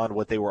lineman beyond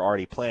what they were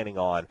already planning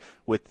on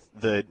with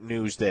the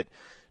news that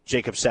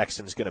Jacob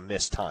Sexton's going to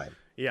miss time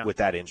with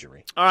that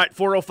injury. All right,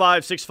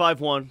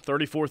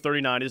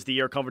 405-651-3439 is the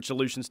Air Comfort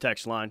Solutions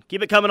text line.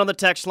 Keep it coming on the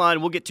text line.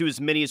 We'll get to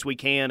as many as we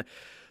can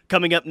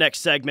coming up next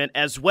segment,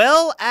 as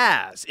well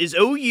as, is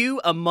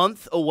OU a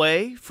month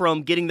away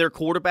from getting their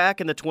quarterback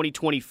in the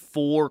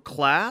 2024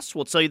 class?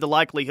 We'll tell you the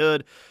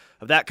likelihood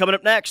of that coming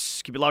up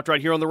next. Keep it locked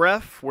right here on The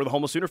Ref. We're the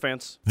home of Sooner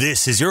fans.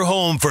 This is your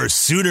home for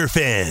Sooner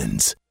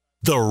fans.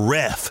 The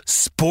Ref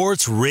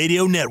Sports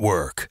Radio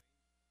Network.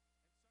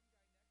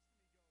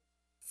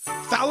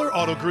 Fowler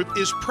Auto Group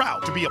is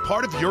proud to be a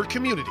part of your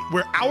community,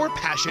 where our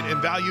passion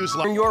and values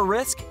lie. Learn your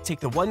risk. Take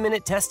the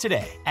 1-minute test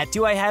today at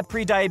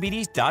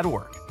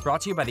doihaveprediabetes.org.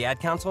 Brought to you by the Ad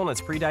Council and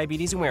its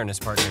pre-diabetes awareness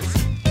partners.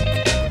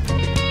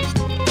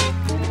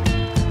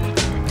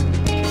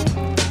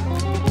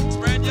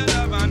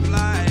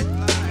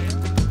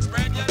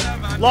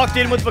 Locked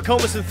in with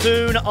McComas and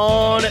Thune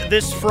on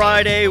this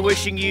Friday,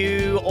 wishing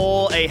you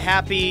all a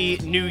happy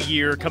new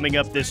year coming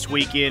up this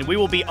weekend. We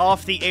will be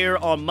off the air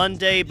on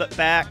Monday, but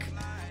back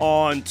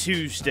on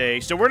Tuesday.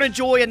 So we're going to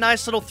enjoy a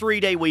nice little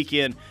 3-day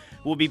weekend.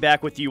 We'll be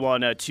back with you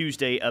on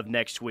Tuesday of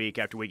next week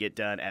after we get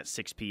done at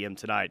 6 p.m.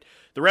 tonight.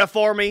 The Ref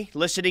Army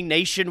listening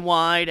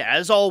nationwide,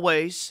 as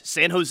always.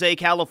 San Jose,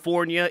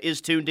 California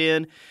is tuned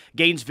in.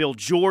 Gainesville,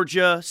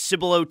 Georgia.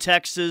 Cibolo,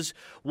 Texas.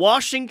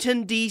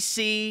 Washington,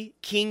 D.C.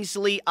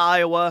 Kingsley,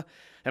 Iowa.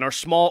 And our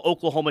small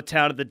Oklahoma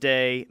town of the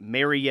day,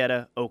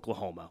 Marietta,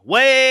 Oklahoma.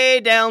 Way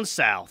down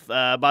south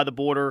by the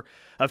border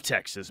of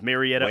Texas.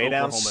 Marietta, Way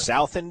Oklahoma. down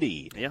south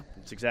indeed. Yeah,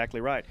 that's exactly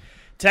right.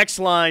 Text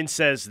line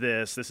says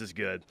this. This is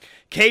good.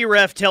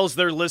 KREF tells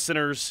their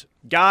listeners,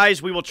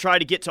 guys, we will try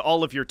to get to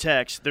all of your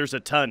texts. There's a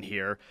ton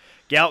here.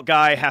 Gout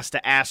Guy has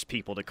to ask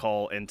people to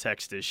call and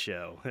text his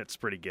show. That's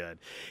pretty good.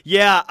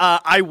 Yeah,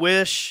 I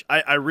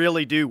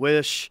really do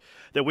wish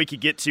that we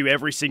could get to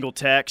every single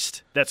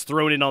text that's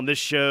thrown in on this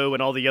show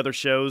and all the other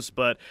shows,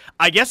 but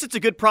I guess it's a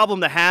good problem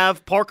to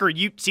have. Parker,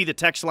 you see the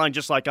text line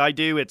just like I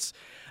do. It's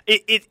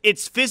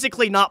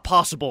physically not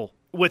possible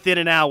within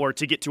an hour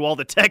to get to all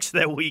the texts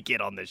that we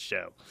get on this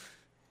show.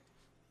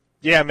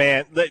 Yeah,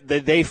 man,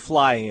 they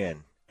fly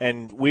in.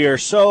 And we are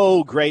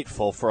so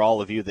grateful for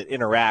all of you that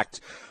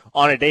interact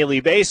on a daily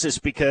basis,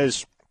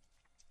 because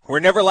we're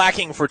never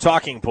lacking for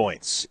talking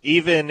points.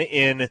 Even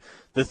in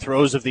the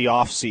throes of the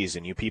off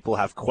season, you people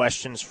have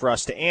questions for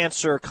us to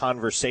answer,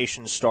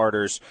 conversation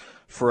starters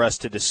for us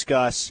to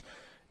discuss,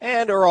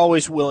 and are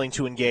always willing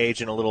to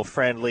engage in a little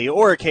friendly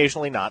or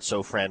occasionally not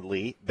so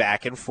friendly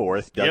back and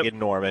forth. Doug and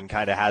Norman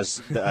kind of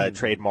has the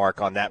trademark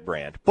on that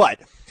brand.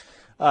 But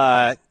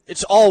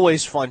it's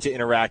always fun to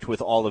interact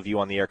with all of you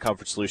on the Air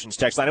Comfort Solutions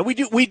text line. And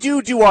we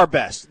do our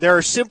best. There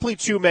are simply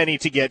too many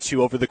to get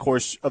to over the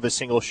course of a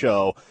single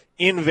show,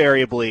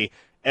 invariably,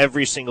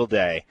 every single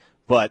day.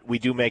 But we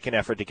do make an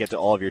effort to get to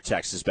all of your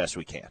texts as best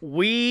we can.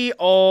 We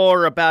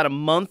are about a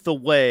month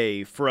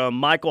away from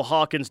Michael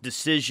Hawkins'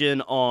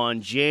 decision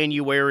on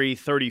January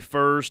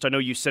 31st. I know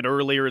you said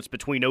earlier it's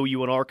between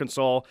OU and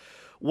Arkansas.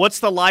 What's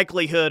the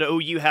likelihood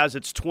OU has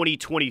its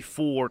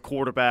 2024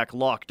 quarterback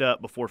locked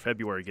up before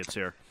February gets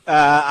here?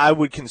 I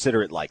would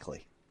consider it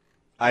likely.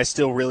 I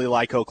still really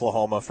like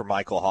Oklahoma for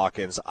Michael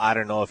Hawkins. I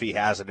don't know if he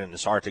has it in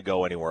his heart to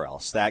go anywhere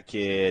else. That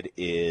kid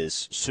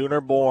is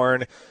Sooner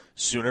born,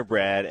 Sooner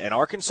bred, and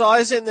Arkansas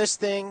is in this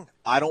thing.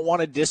 I don't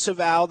want to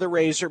disavow the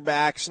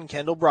Razorbacks and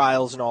Kendall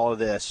Briles and all of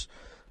this,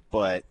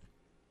 but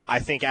I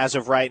think as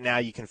of right now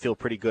you can feel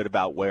pretty good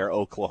about where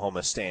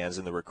Oklahoma stands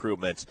in the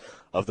recruitment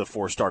of the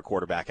 4-star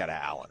quarterback out of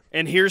Allen.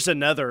 And here's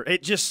another. There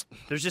just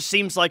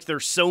seems like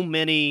there's so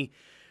many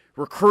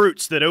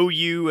recruits that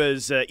OU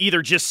has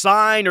either just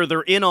signed or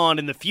they're in on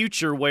in the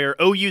future where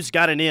OU's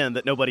got an in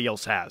that nobody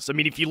else has. I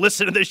mean, if you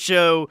listen to this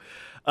show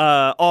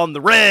on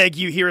the reg,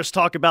 you hear us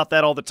talk about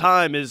that all the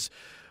time is,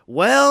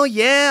 well,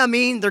 yeah, I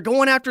mean, they're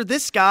going after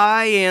this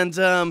guy,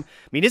 and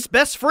his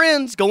best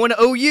friend's going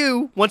to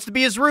OU, wants to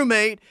be his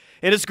roommate,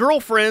 and his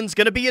girlfriend's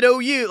going to be at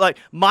OU. Like,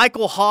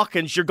 Michael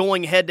Hawkins, you're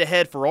going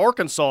head-to-head for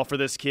Arkansas for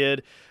this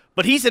kid,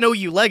 but he's an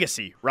OU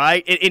legacy,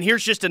 right? And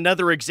here's just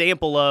another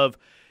example of,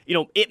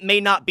 it may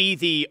not be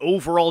the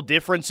overall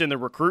difference in the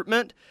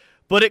recruitment,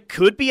 but it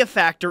could be a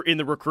factor in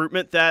the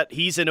recruitment that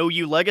he's an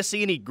OU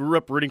legacy and he grew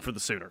up rooting for the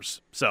Sooners.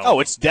 So,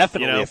 it's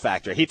definitely a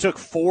factor. He took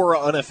 4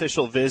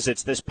 unofficial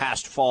visits this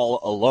past fall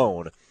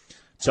alone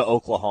to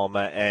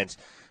Oklahoma, and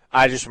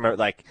I just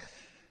remember,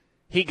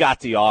 he got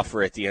the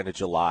offer at the end of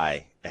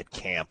July at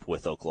camp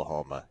with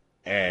Oklahoma,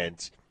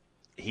 and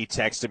he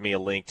texted me a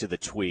link to the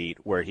tweet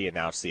where he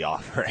announced the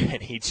offer,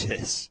 and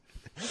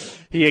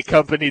he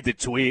accompanied the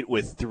tweet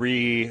with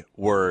 3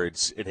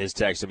 words in his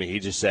text to me. He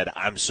just said,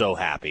 "I'm so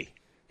happy."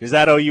 Because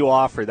that OU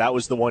offer, that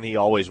was the one he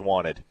always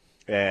wanted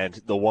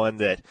and the one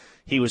that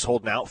he was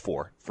holding out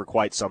for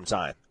quite some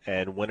time.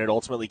 And when it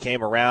ultimately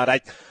came around,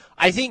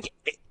 I think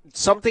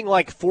something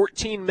like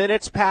 14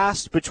 minutes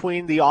passed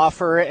between the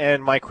offer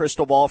and my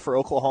crystal ball for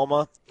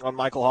Oklahoma on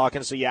Michael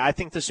Hawkins. So, yeah, I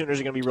think the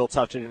Sooners are going to be real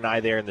tough to deny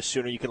there, and the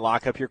sooner you can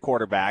lock up your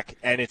quarterback,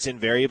 and it's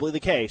invariably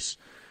the case,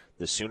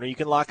 the sooner you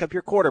can lock up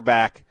your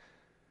quarterback,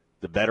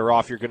 the better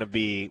off you're going to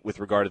be with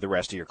regard to the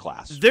rest of your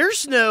class.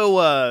 There's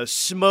no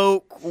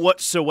smoke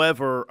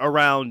whatsoever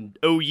around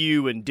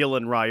OU and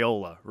Dylan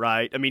Raiola,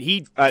 right? I mean,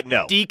 he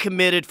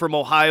decommitted from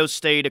Ohio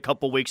State a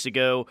couple weeks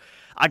ago.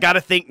 I got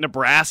to think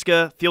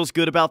Nebraska feels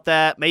good about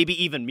that.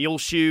 Maybe even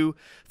Muleshoe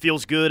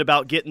feels good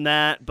about getting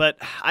that. But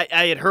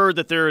I had heard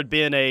that there had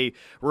been a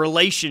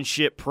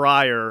relationship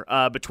prior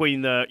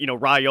between the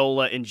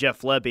Raiola and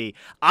Jeff Lebby.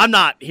 I'm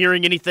not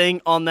hearing anything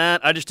on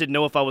that. I just didn't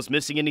know if I was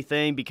missing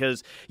anything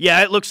because,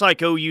 it looks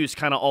like OU is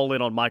kind of all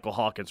in on Michael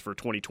Hawkins for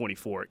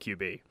 2024 at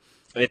QB.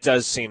 It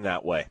does seem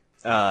that way.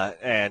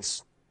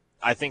 And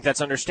I think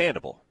that's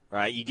understandable,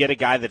 right? You get a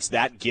guy that's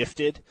that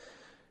gifted,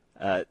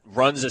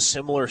 runs a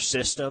similar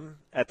system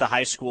at the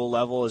high school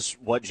level as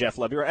what Jeff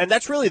Lebby, and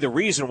that's really the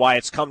reason why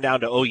it's come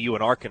down to OU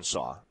and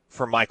Arkansas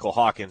for Michael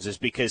Hawkins is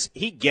because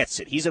he gets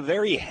it. He's a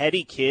very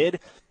heady kid,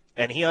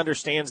 and he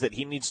understands that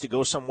he needs to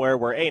go somewhere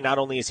where, A, not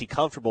only is he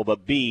comfortable,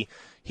 but B,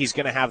 he's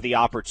going to have the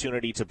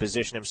opportunity to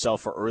position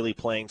himself for early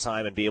playing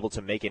time and be able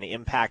to make an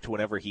impact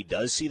whenever he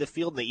does see the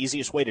field. And the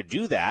easiest way to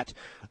do that,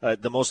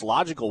 the most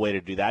logical way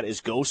to do that, is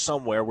go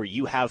somewhere where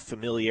you have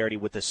familiarity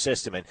with the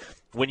system. And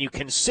when you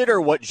consider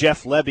what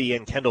Jeff Lebby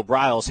and Kendall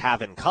Briles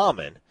have in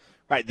common,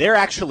 right, they're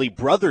actually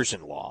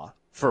brothers-in-law,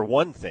 for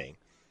one thing.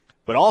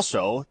 But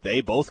also,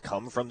 they both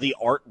come from the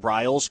Art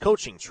Briles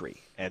coaching tree,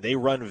 and they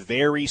run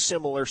very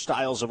similar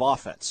styles of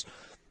offense.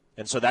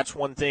 And so that's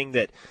one thing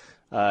that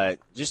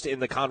just in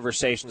the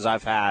conversations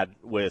I've had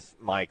with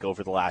Mike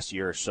over the last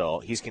year or so,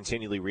 he's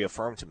continually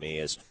reaffirmed to me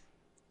is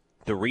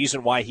the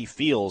reason why he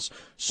feels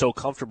so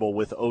comfortable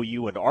with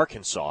OU and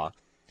Arkansas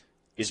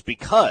is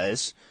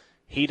because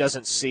he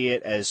doesn't see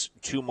it as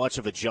too much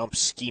of a jump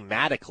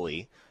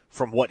schematically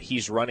from what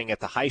he's running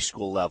at the high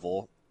school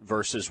level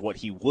versus what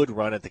he would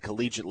run at the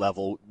collegiate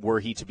level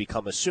were he to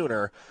become a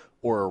Sooner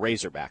or a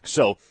Razorback.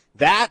 So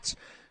that,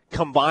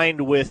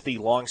 combined with the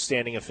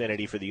long-standing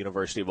affinity for the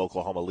University of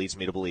Oklahoma, leads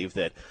me to believe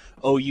that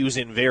OU's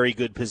in very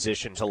good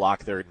position to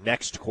lock their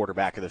next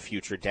quarterback of the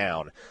future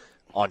down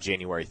on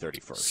January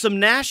 31st. Some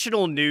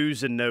national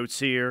news and notes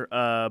here,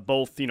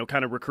 both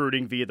kind of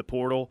recruiting via the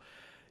portal.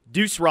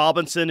 Deuce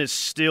Robinson is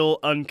still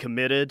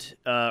uncommitted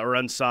or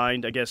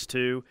unsigned, I guess,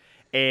 too.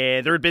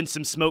 And there had been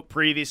some smoke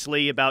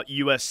previously about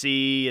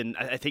USC and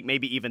I think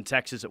maybe even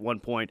Texas at one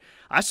point.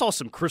 I saw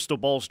some crystal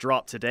balls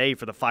drop today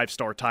for the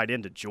 5-star tight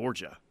end at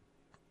Georgia.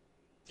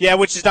 Yeah,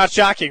 which is not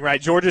shocking, right?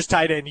 Georgia's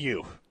tight end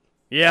you.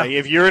 Yeah.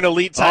 If you're an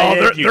elite tight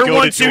end, you go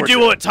to Georgia. Their 1-2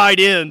 duo at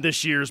tight end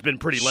this year has been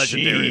pretty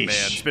legendary, man.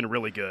 It's been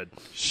really good.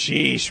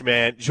 Sheesh,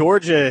 man.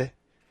 Georgia,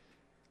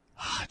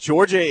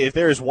 if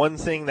there's one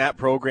thing that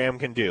program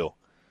can do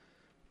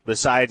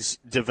besides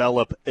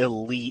develop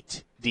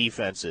elite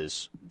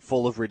defenses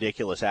full of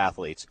ridiculous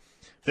athletes,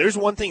 if there's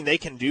one thing they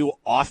can do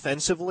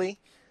offensively,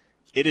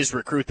 it is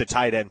recruit the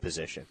tight end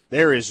position.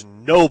 There is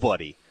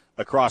nobody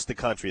across the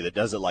country that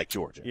does it like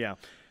Georgia. Yeah.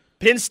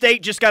 Penn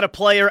State just got a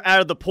player out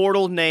of the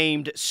portal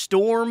named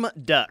Storm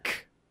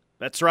Duck.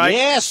 That's right.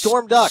 Yeah,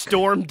 Storm Duck.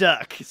 Storm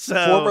Duck.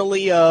 So,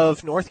 formerly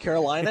of North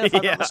Carolina, if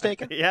I'm not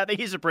mistaken. Yeah, I think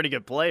he's a pretty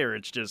good player.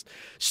 It's just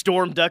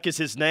Storm Duck is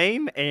his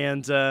name,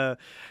 and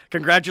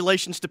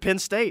congratulations to Penn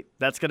State.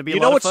 That's going to be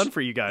a lot of fun for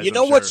you guys. You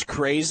know what's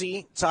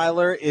crazy,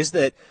 Tyler, is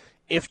that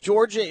if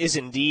Georgia is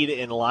indeed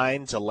in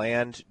line to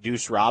land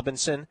Deuce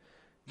Robinson,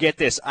 get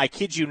this, I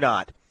kid you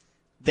not,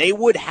 they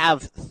would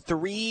have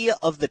 3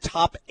 of the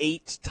top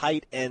 8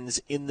 tight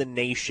ends in the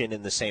nation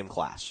in the same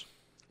class.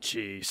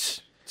 Jeez.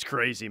 It's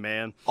crazy,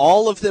 man.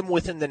 All of them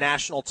within the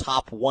national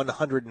top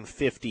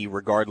 150,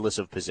 regardless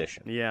of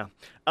position. Yeah.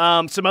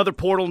 Some other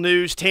portal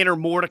news. Tanner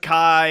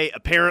Mordecai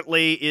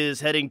apparently is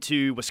heading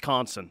to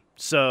Wisconsin.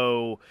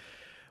 So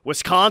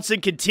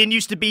Wisconsin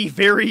continues to be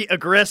very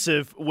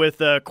aggressive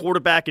with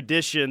quarterback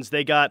additions.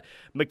 They got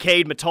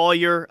McCade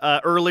Metallier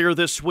earlier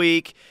this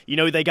week.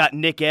 They got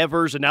Nick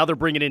Evers, and now they're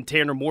bringing in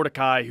Tanner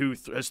Mordecai, who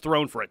has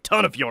thrown for a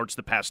ton of yards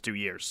the past 2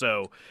 years.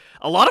 So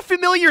a lot of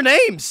familiar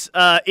names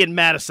in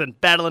Madison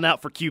battling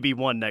out for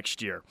QB1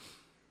 next year.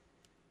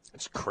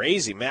 It's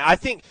crazy, man. I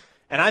think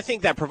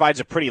that provides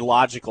a pretty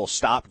logical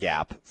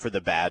stopgap for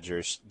the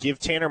Badgers. Give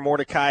Tanner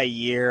Mordecai a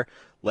year.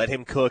 Let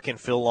him cook in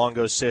Phil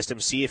Longo's system,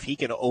 see if he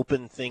can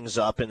open things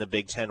up in the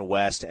Big Ten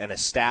West and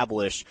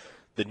establish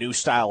the new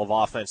style of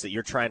offense that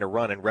you're trying to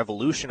run and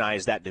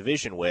revolutionize that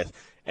division with.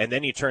 And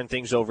then you turn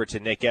things over to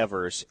Nick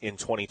Evers in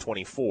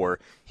 2024.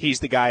 He's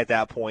the guy at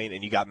that point,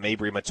 and you got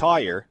Mabry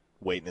Metallier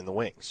waiting in the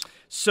wings.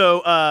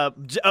 So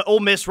Ole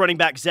Miss running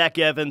back Zach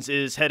Evans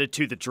is headed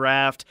to the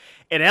draft,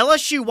 and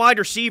LSU wide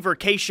receiver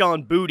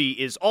Kayshon Boutte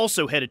is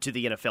also headed to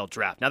the NFL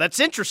draft. Now, that's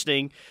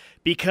interesting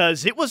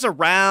because it was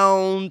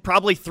around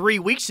probably 3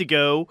 weeks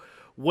ago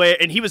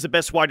and he was the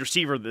best wide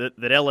receiver that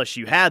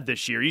LSU had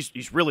this year.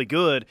 He's really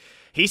good.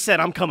 He said,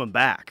 I'm coming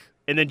back.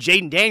 And then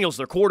Jaden Daniels,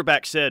 their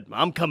quarterback, said,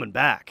 I'm coming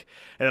back.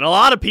 And then a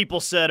lot of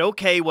people said,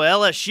 okay,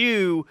 well,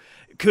 LSU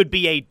could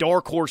be a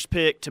dark horse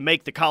pick to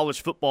make the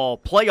college football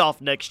playoff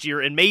next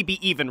year and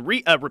maybe even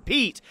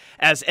repeat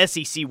as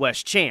SEC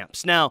West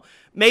champs. Now,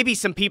 maybe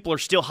some people are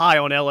still high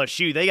on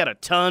LSU. They got a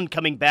ton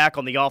coming back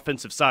on the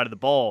offensive side of the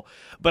ball.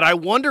 But I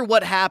wonder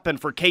what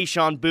happened for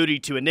Kayshon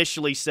Boutte to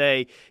initially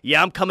say,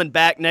 yeah, I'm coming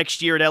back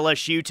next year at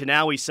LSU, to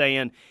now he's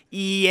saying,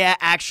 yeah,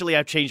 actually,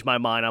 I've changed my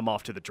mind. I'm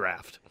off to the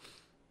draft.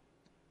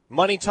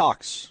 Money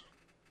talks.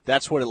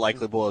 That's what it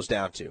likely boils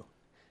down to.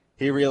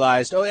 He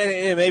realized,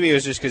 and maybe it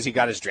was just because he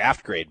got his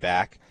draft grade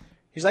back.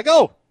 He's like,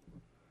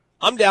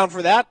 I'm down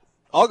for that.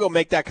 I'll go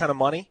make that kind of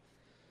money.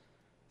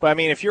 But, I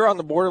mean, if you're on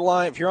the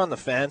borderline, if you're on the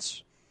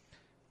fence,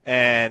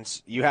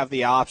 and you have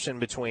the option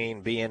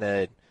between being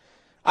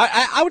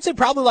I would say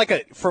probably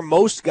for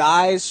most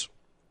guys,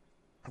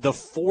 the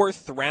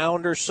fourth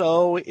round or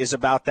so is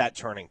about that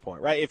turning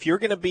point, right? If you're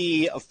going to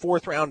be a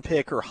fourth round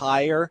pick or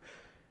higher,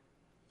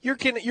 you're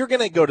going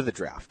to go to the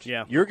draft.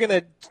 Yeah. You're going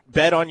to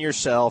bet on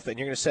yourself, and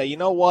you're going to say, you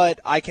know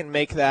what, I can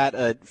make that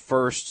a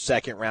first,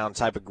 second round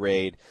type of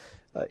grade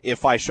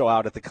if I show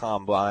out at the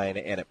Combine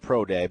and at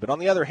Pro Day. But on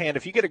the other hand,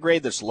 if you get a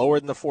grade that's lower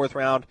than the fourth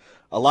round,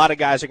 a lot of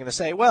guys are going to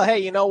say, well, hey,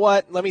 you know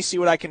what, let me see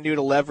what I can do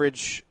to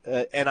leverage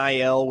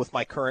NIL with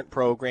my current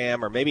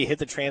program, or maybe hit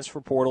the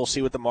transfer portal,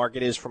 see what the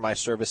market is for my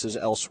services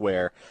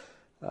elsewhere.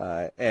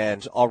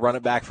 And I'll run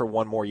it back for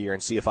one more year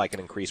and see if I can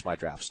increase my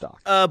draft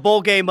stock.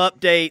 Bowl game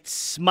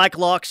updates. Mike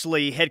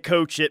Locksley, head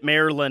coach at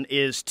Maryland,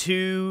 is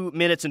 2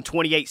 minutes and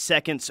 28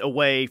 seconds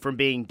away from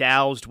being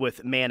doused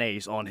with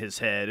mayonnaise on his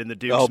head in the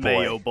Duke's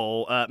Mayo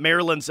Bowl.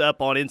 Maryland's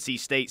up on NC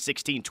State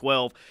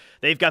 16-12.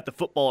 They've got the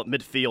football at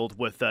midfield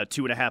with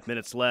 2.5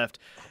 minutes left.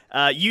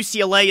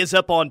 UCLA is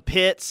up on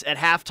Pitt at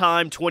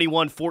halftime,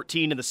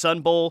 21-14 in the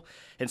Sun Bowl.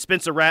 And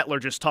Spencer Rattler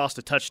just tossed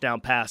a touchdown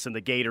pass in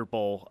the Gator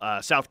Bowl.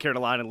 South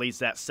Carolina leads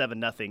that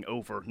 7-0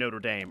 over Notre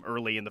Dame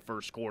early in the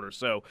first quarter.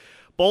 So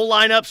bowl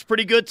lineup's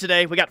pretty good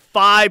today. We got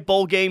 5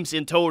 bowl games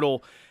in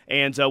total,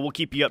 and we'll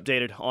keep you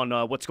updated on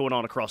what's going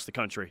on across the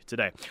country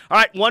today. All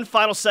right, one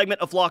final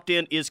segment of Locked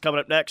In is coming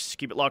up next.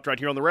 Keep it locked right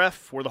here on The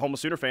Ref. We're the home of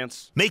Sooner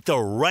fans. Make the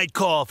right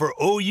call for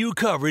OU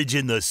coverage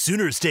in the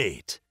Sooner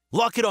State.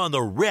 Lock it on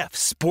The Ref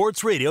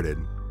Sports Radio.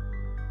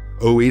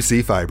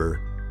 OEC Fiber.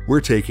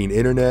 We're taking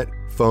internet,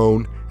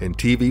 phone, and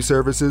TV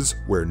services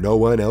where no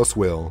one else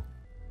will.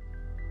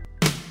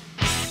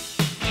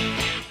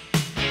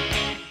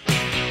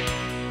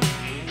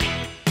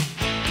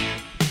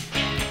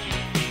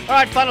 All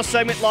right, final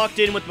segment, Locked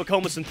In with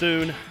McComas and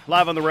Thune.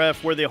 Live on The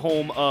Ref, we're the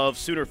home of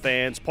Sooner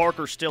fans.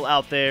 Parker's still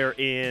out there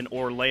in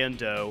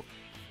Orlando.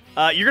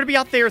 You're going to be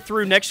out there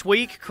through next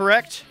week,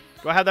 correct?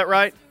 Do I have that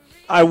right?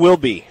 I will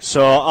be.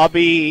 So I'll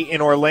be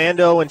in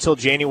Orlando until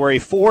January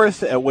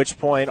 4th, at which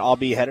point I'll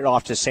be headed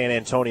off to San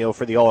Antonio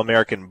for the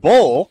All-American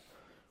Bowl,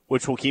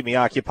 which will keep me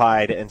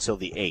occupied until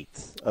the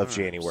 8th of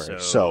January.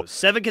 So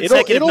 7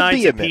 consecutive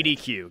nights at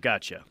PDQ.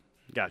 Gotcha.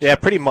 Yeah,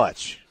 pretty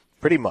much.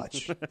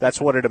 That's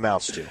what it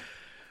amounts to.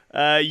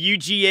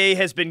 UGA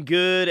has been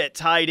good at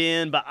tight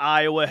end, but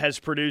Iowa has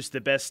produced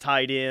the best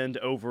tight end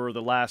over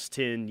the last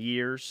 10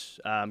 years.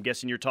 I'm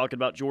guessing you're talking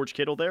about George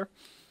Kittle there?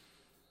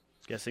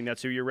 Guessing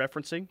that's who you're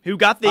referencing. Who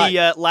got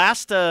the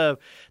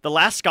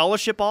last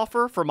scholarship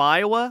offer from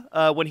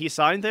Iowa when he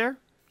signed there?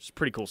 It's a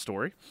pretty cool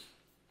story.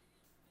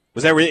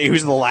 Was that really? He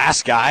was the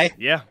last guy?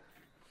 Yeah,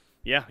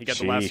 he got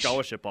the last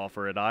scholarship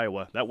offer at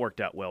Iowa. That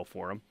worked out well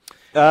for him.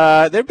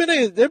 There've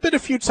been a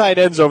few tight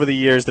ends over the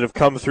years that have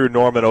come through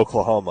Norman,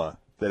 Oklahoma,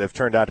 that have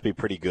turned out to be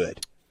pretty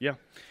good. Yeah.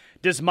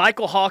 Does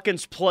Michael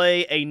Hawkins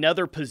play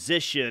another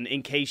position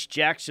in case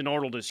Jackson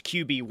Arnold is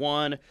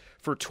QB1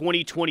 for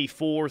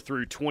 2024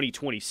 through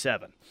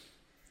 2027?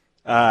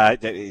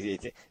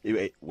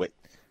 Wait.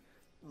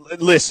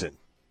 Listen,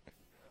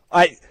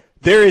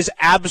 There is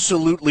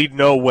absolutely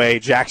no way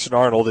Jackson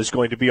Arnold is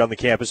going to be on the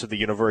campus of the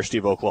University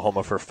of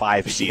Oklahoma for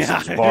 5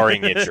 seasons,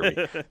 barring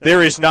injury.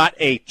 There is not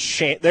a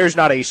there's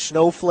not a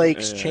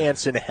snowflake's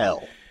chance in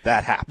hell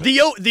that happens.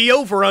 The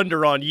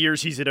over-under on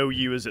years he's at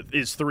OU is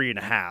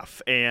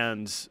 3.5,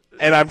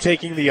 and I'm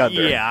taking the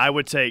under. Yeah, I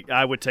would take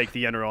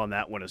the under on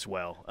that one as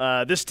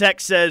well. This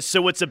text says,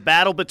 so it's a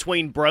battle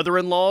between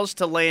brother-in-laws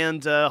to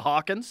land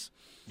Hawkins?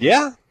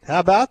 Yeah, how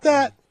about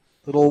that?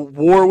 Little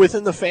war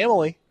within the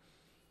family.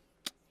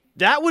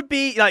 That would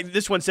be, like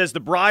this one says, the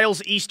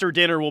Bryles Easter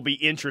dinner will be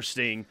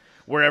interesting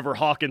wherever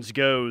Hawkins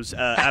goes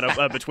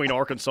between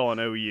Arkansas and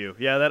OU.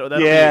 Yeah, that'll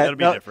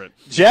be different.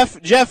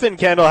 Jeff and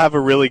Kendall have a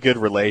really good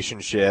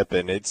relationship,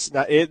 and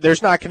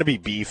there's not going to be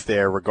beef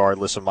there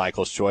regardless of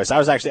Michael's choice. I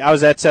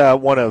was at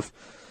one of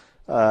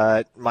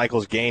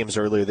Michael's games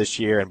earlier this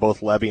year, and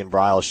both Levy and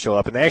Bryles show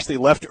up, and they actually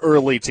left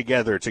early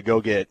together to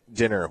go get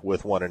dinner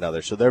with one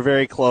another. So they're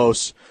very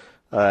close,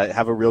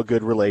 have a real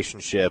good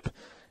relationship.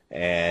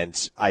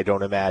 And I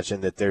don't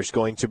imagine that there's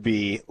going to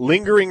be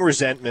lingering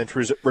resentment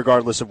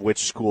regardless of which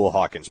school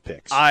Hawkins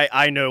picks.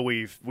 I know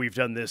we've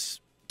done this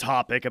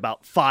topic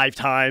about 5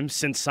 times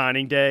since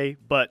signing day,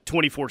 but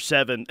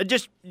 24/7,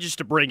 just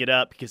to bring it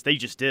up because they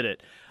just did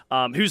it.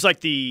 Who's like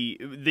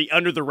the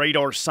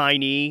under-the-radar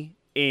signee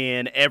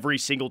in every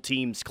single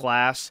team's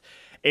class?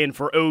 And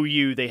for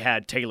OU, they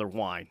had Taylor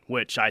Wine,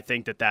 which I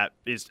think that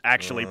is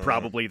actually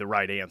probably the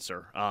right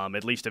answer,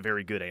 at least a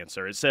very good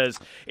answer. It says,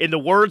 in the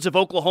words of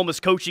Oklahoma's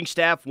coaching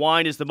staff,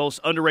 Wine is the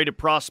most underrated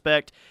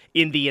prospect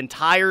in the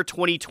entire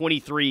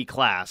 2023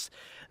 class.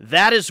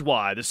 That is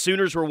why the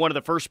Sooners were one of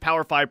the first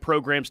Power 5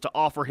 programs to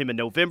offer him in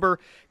November,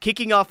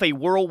 kicking off a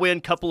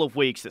whirlwind couple of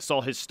weeks that saw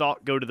his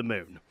stock go to the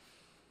moon.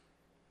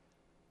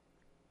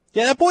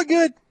 Yeah, that boy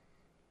good.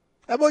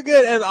 And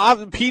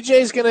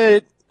PJ's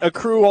going to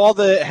accrue all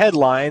the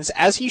headlines,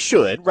 as he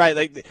should, right?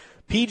 Like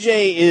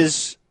PJ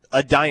is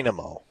a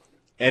dynamo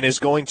and is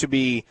going to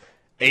be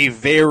a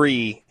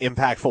very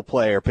impactful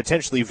player,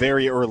 potentially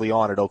very early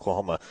on at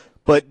Oklahoma.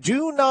 But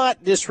do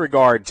not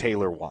disregard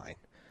Taylor Wine,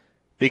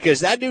 because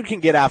that dude can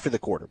get after the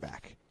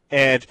quarterback.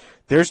 And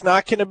there's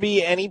not going to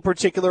be any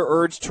particular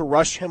urge to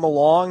rush him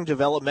along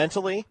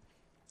developmentally.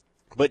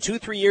 But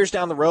 2-3 years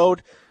down the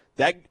road,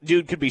 that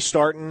dude could be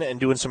starting and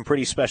doing some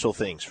pretty special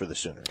things for the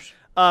Sooners.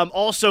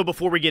 Also,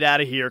 before we get out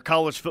of here,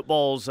 college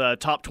football's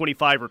top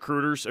 25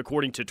 recruiters,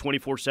 according to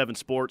 24/7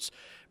 Sports.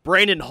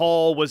 Brandon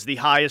Hall was the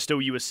highest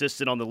OU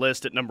assistant on the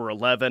list at number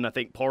 11. I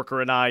think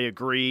Parker and I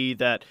agree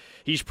that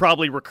he's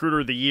probably recruiter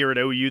of the year at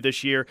OU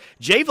this year.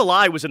 Jay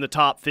Valai was in the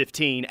top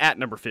 15 at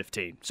number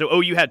 15. So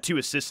OU had 2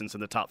 assistants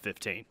in the top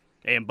 15,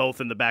 and both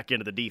in the back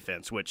end of the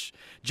defense, which,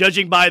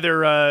 judging by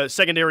their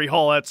secondary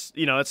haul,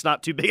 that's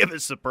not too big of a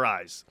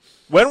surprise.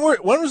 When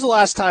was the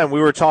last time we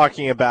were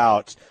talking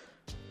about,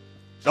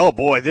 oh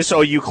boy, this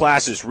OU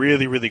class is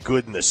really, really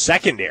good in the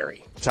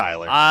secondary,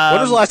 Tyler?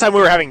 When was the last time we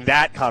were having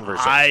that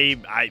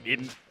conversation?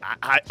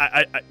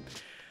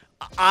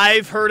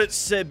 I've heard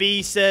it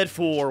be said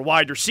for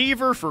wide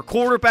receiver, for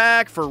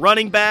quarterback, for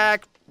running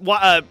back,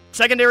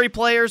 secondary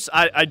players.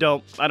 I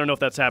don't know if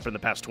that's happened in the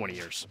past 20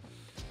 years.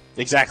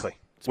 Exactly.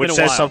 Which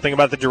says something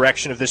about the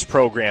direction of this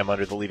program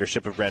under the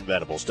leadership of Brent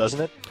Venables, doesn't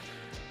it?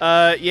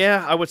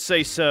 Yeah, I would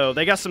say so.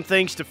 They got some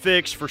things to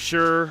fix for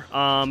sure,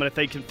 and if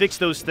they can fix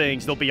those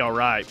things, they'll be all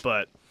right.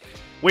 But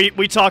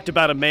we talked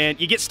about it, man.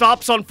 You get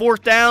stops on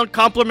 4th down,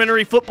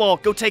 complimentary football.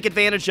 Go take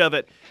advantage of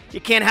it. You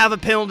can't have a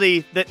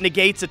penalty that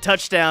negates a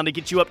touchdown to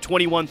get you up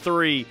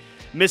 21-3.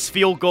 Missed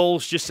field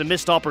goals, just some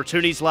missed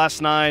opportunities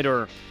last night,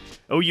 or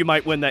you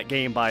might win that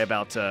game by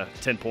about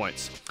 10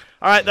 points.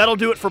 All right, that'll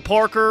do it for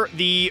Parker.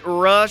 The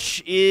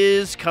Rush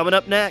is coming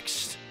up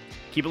next.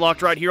 Keep it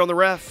locked right here on The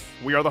Ref.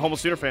 We are the Homo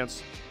Sooner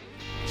fans.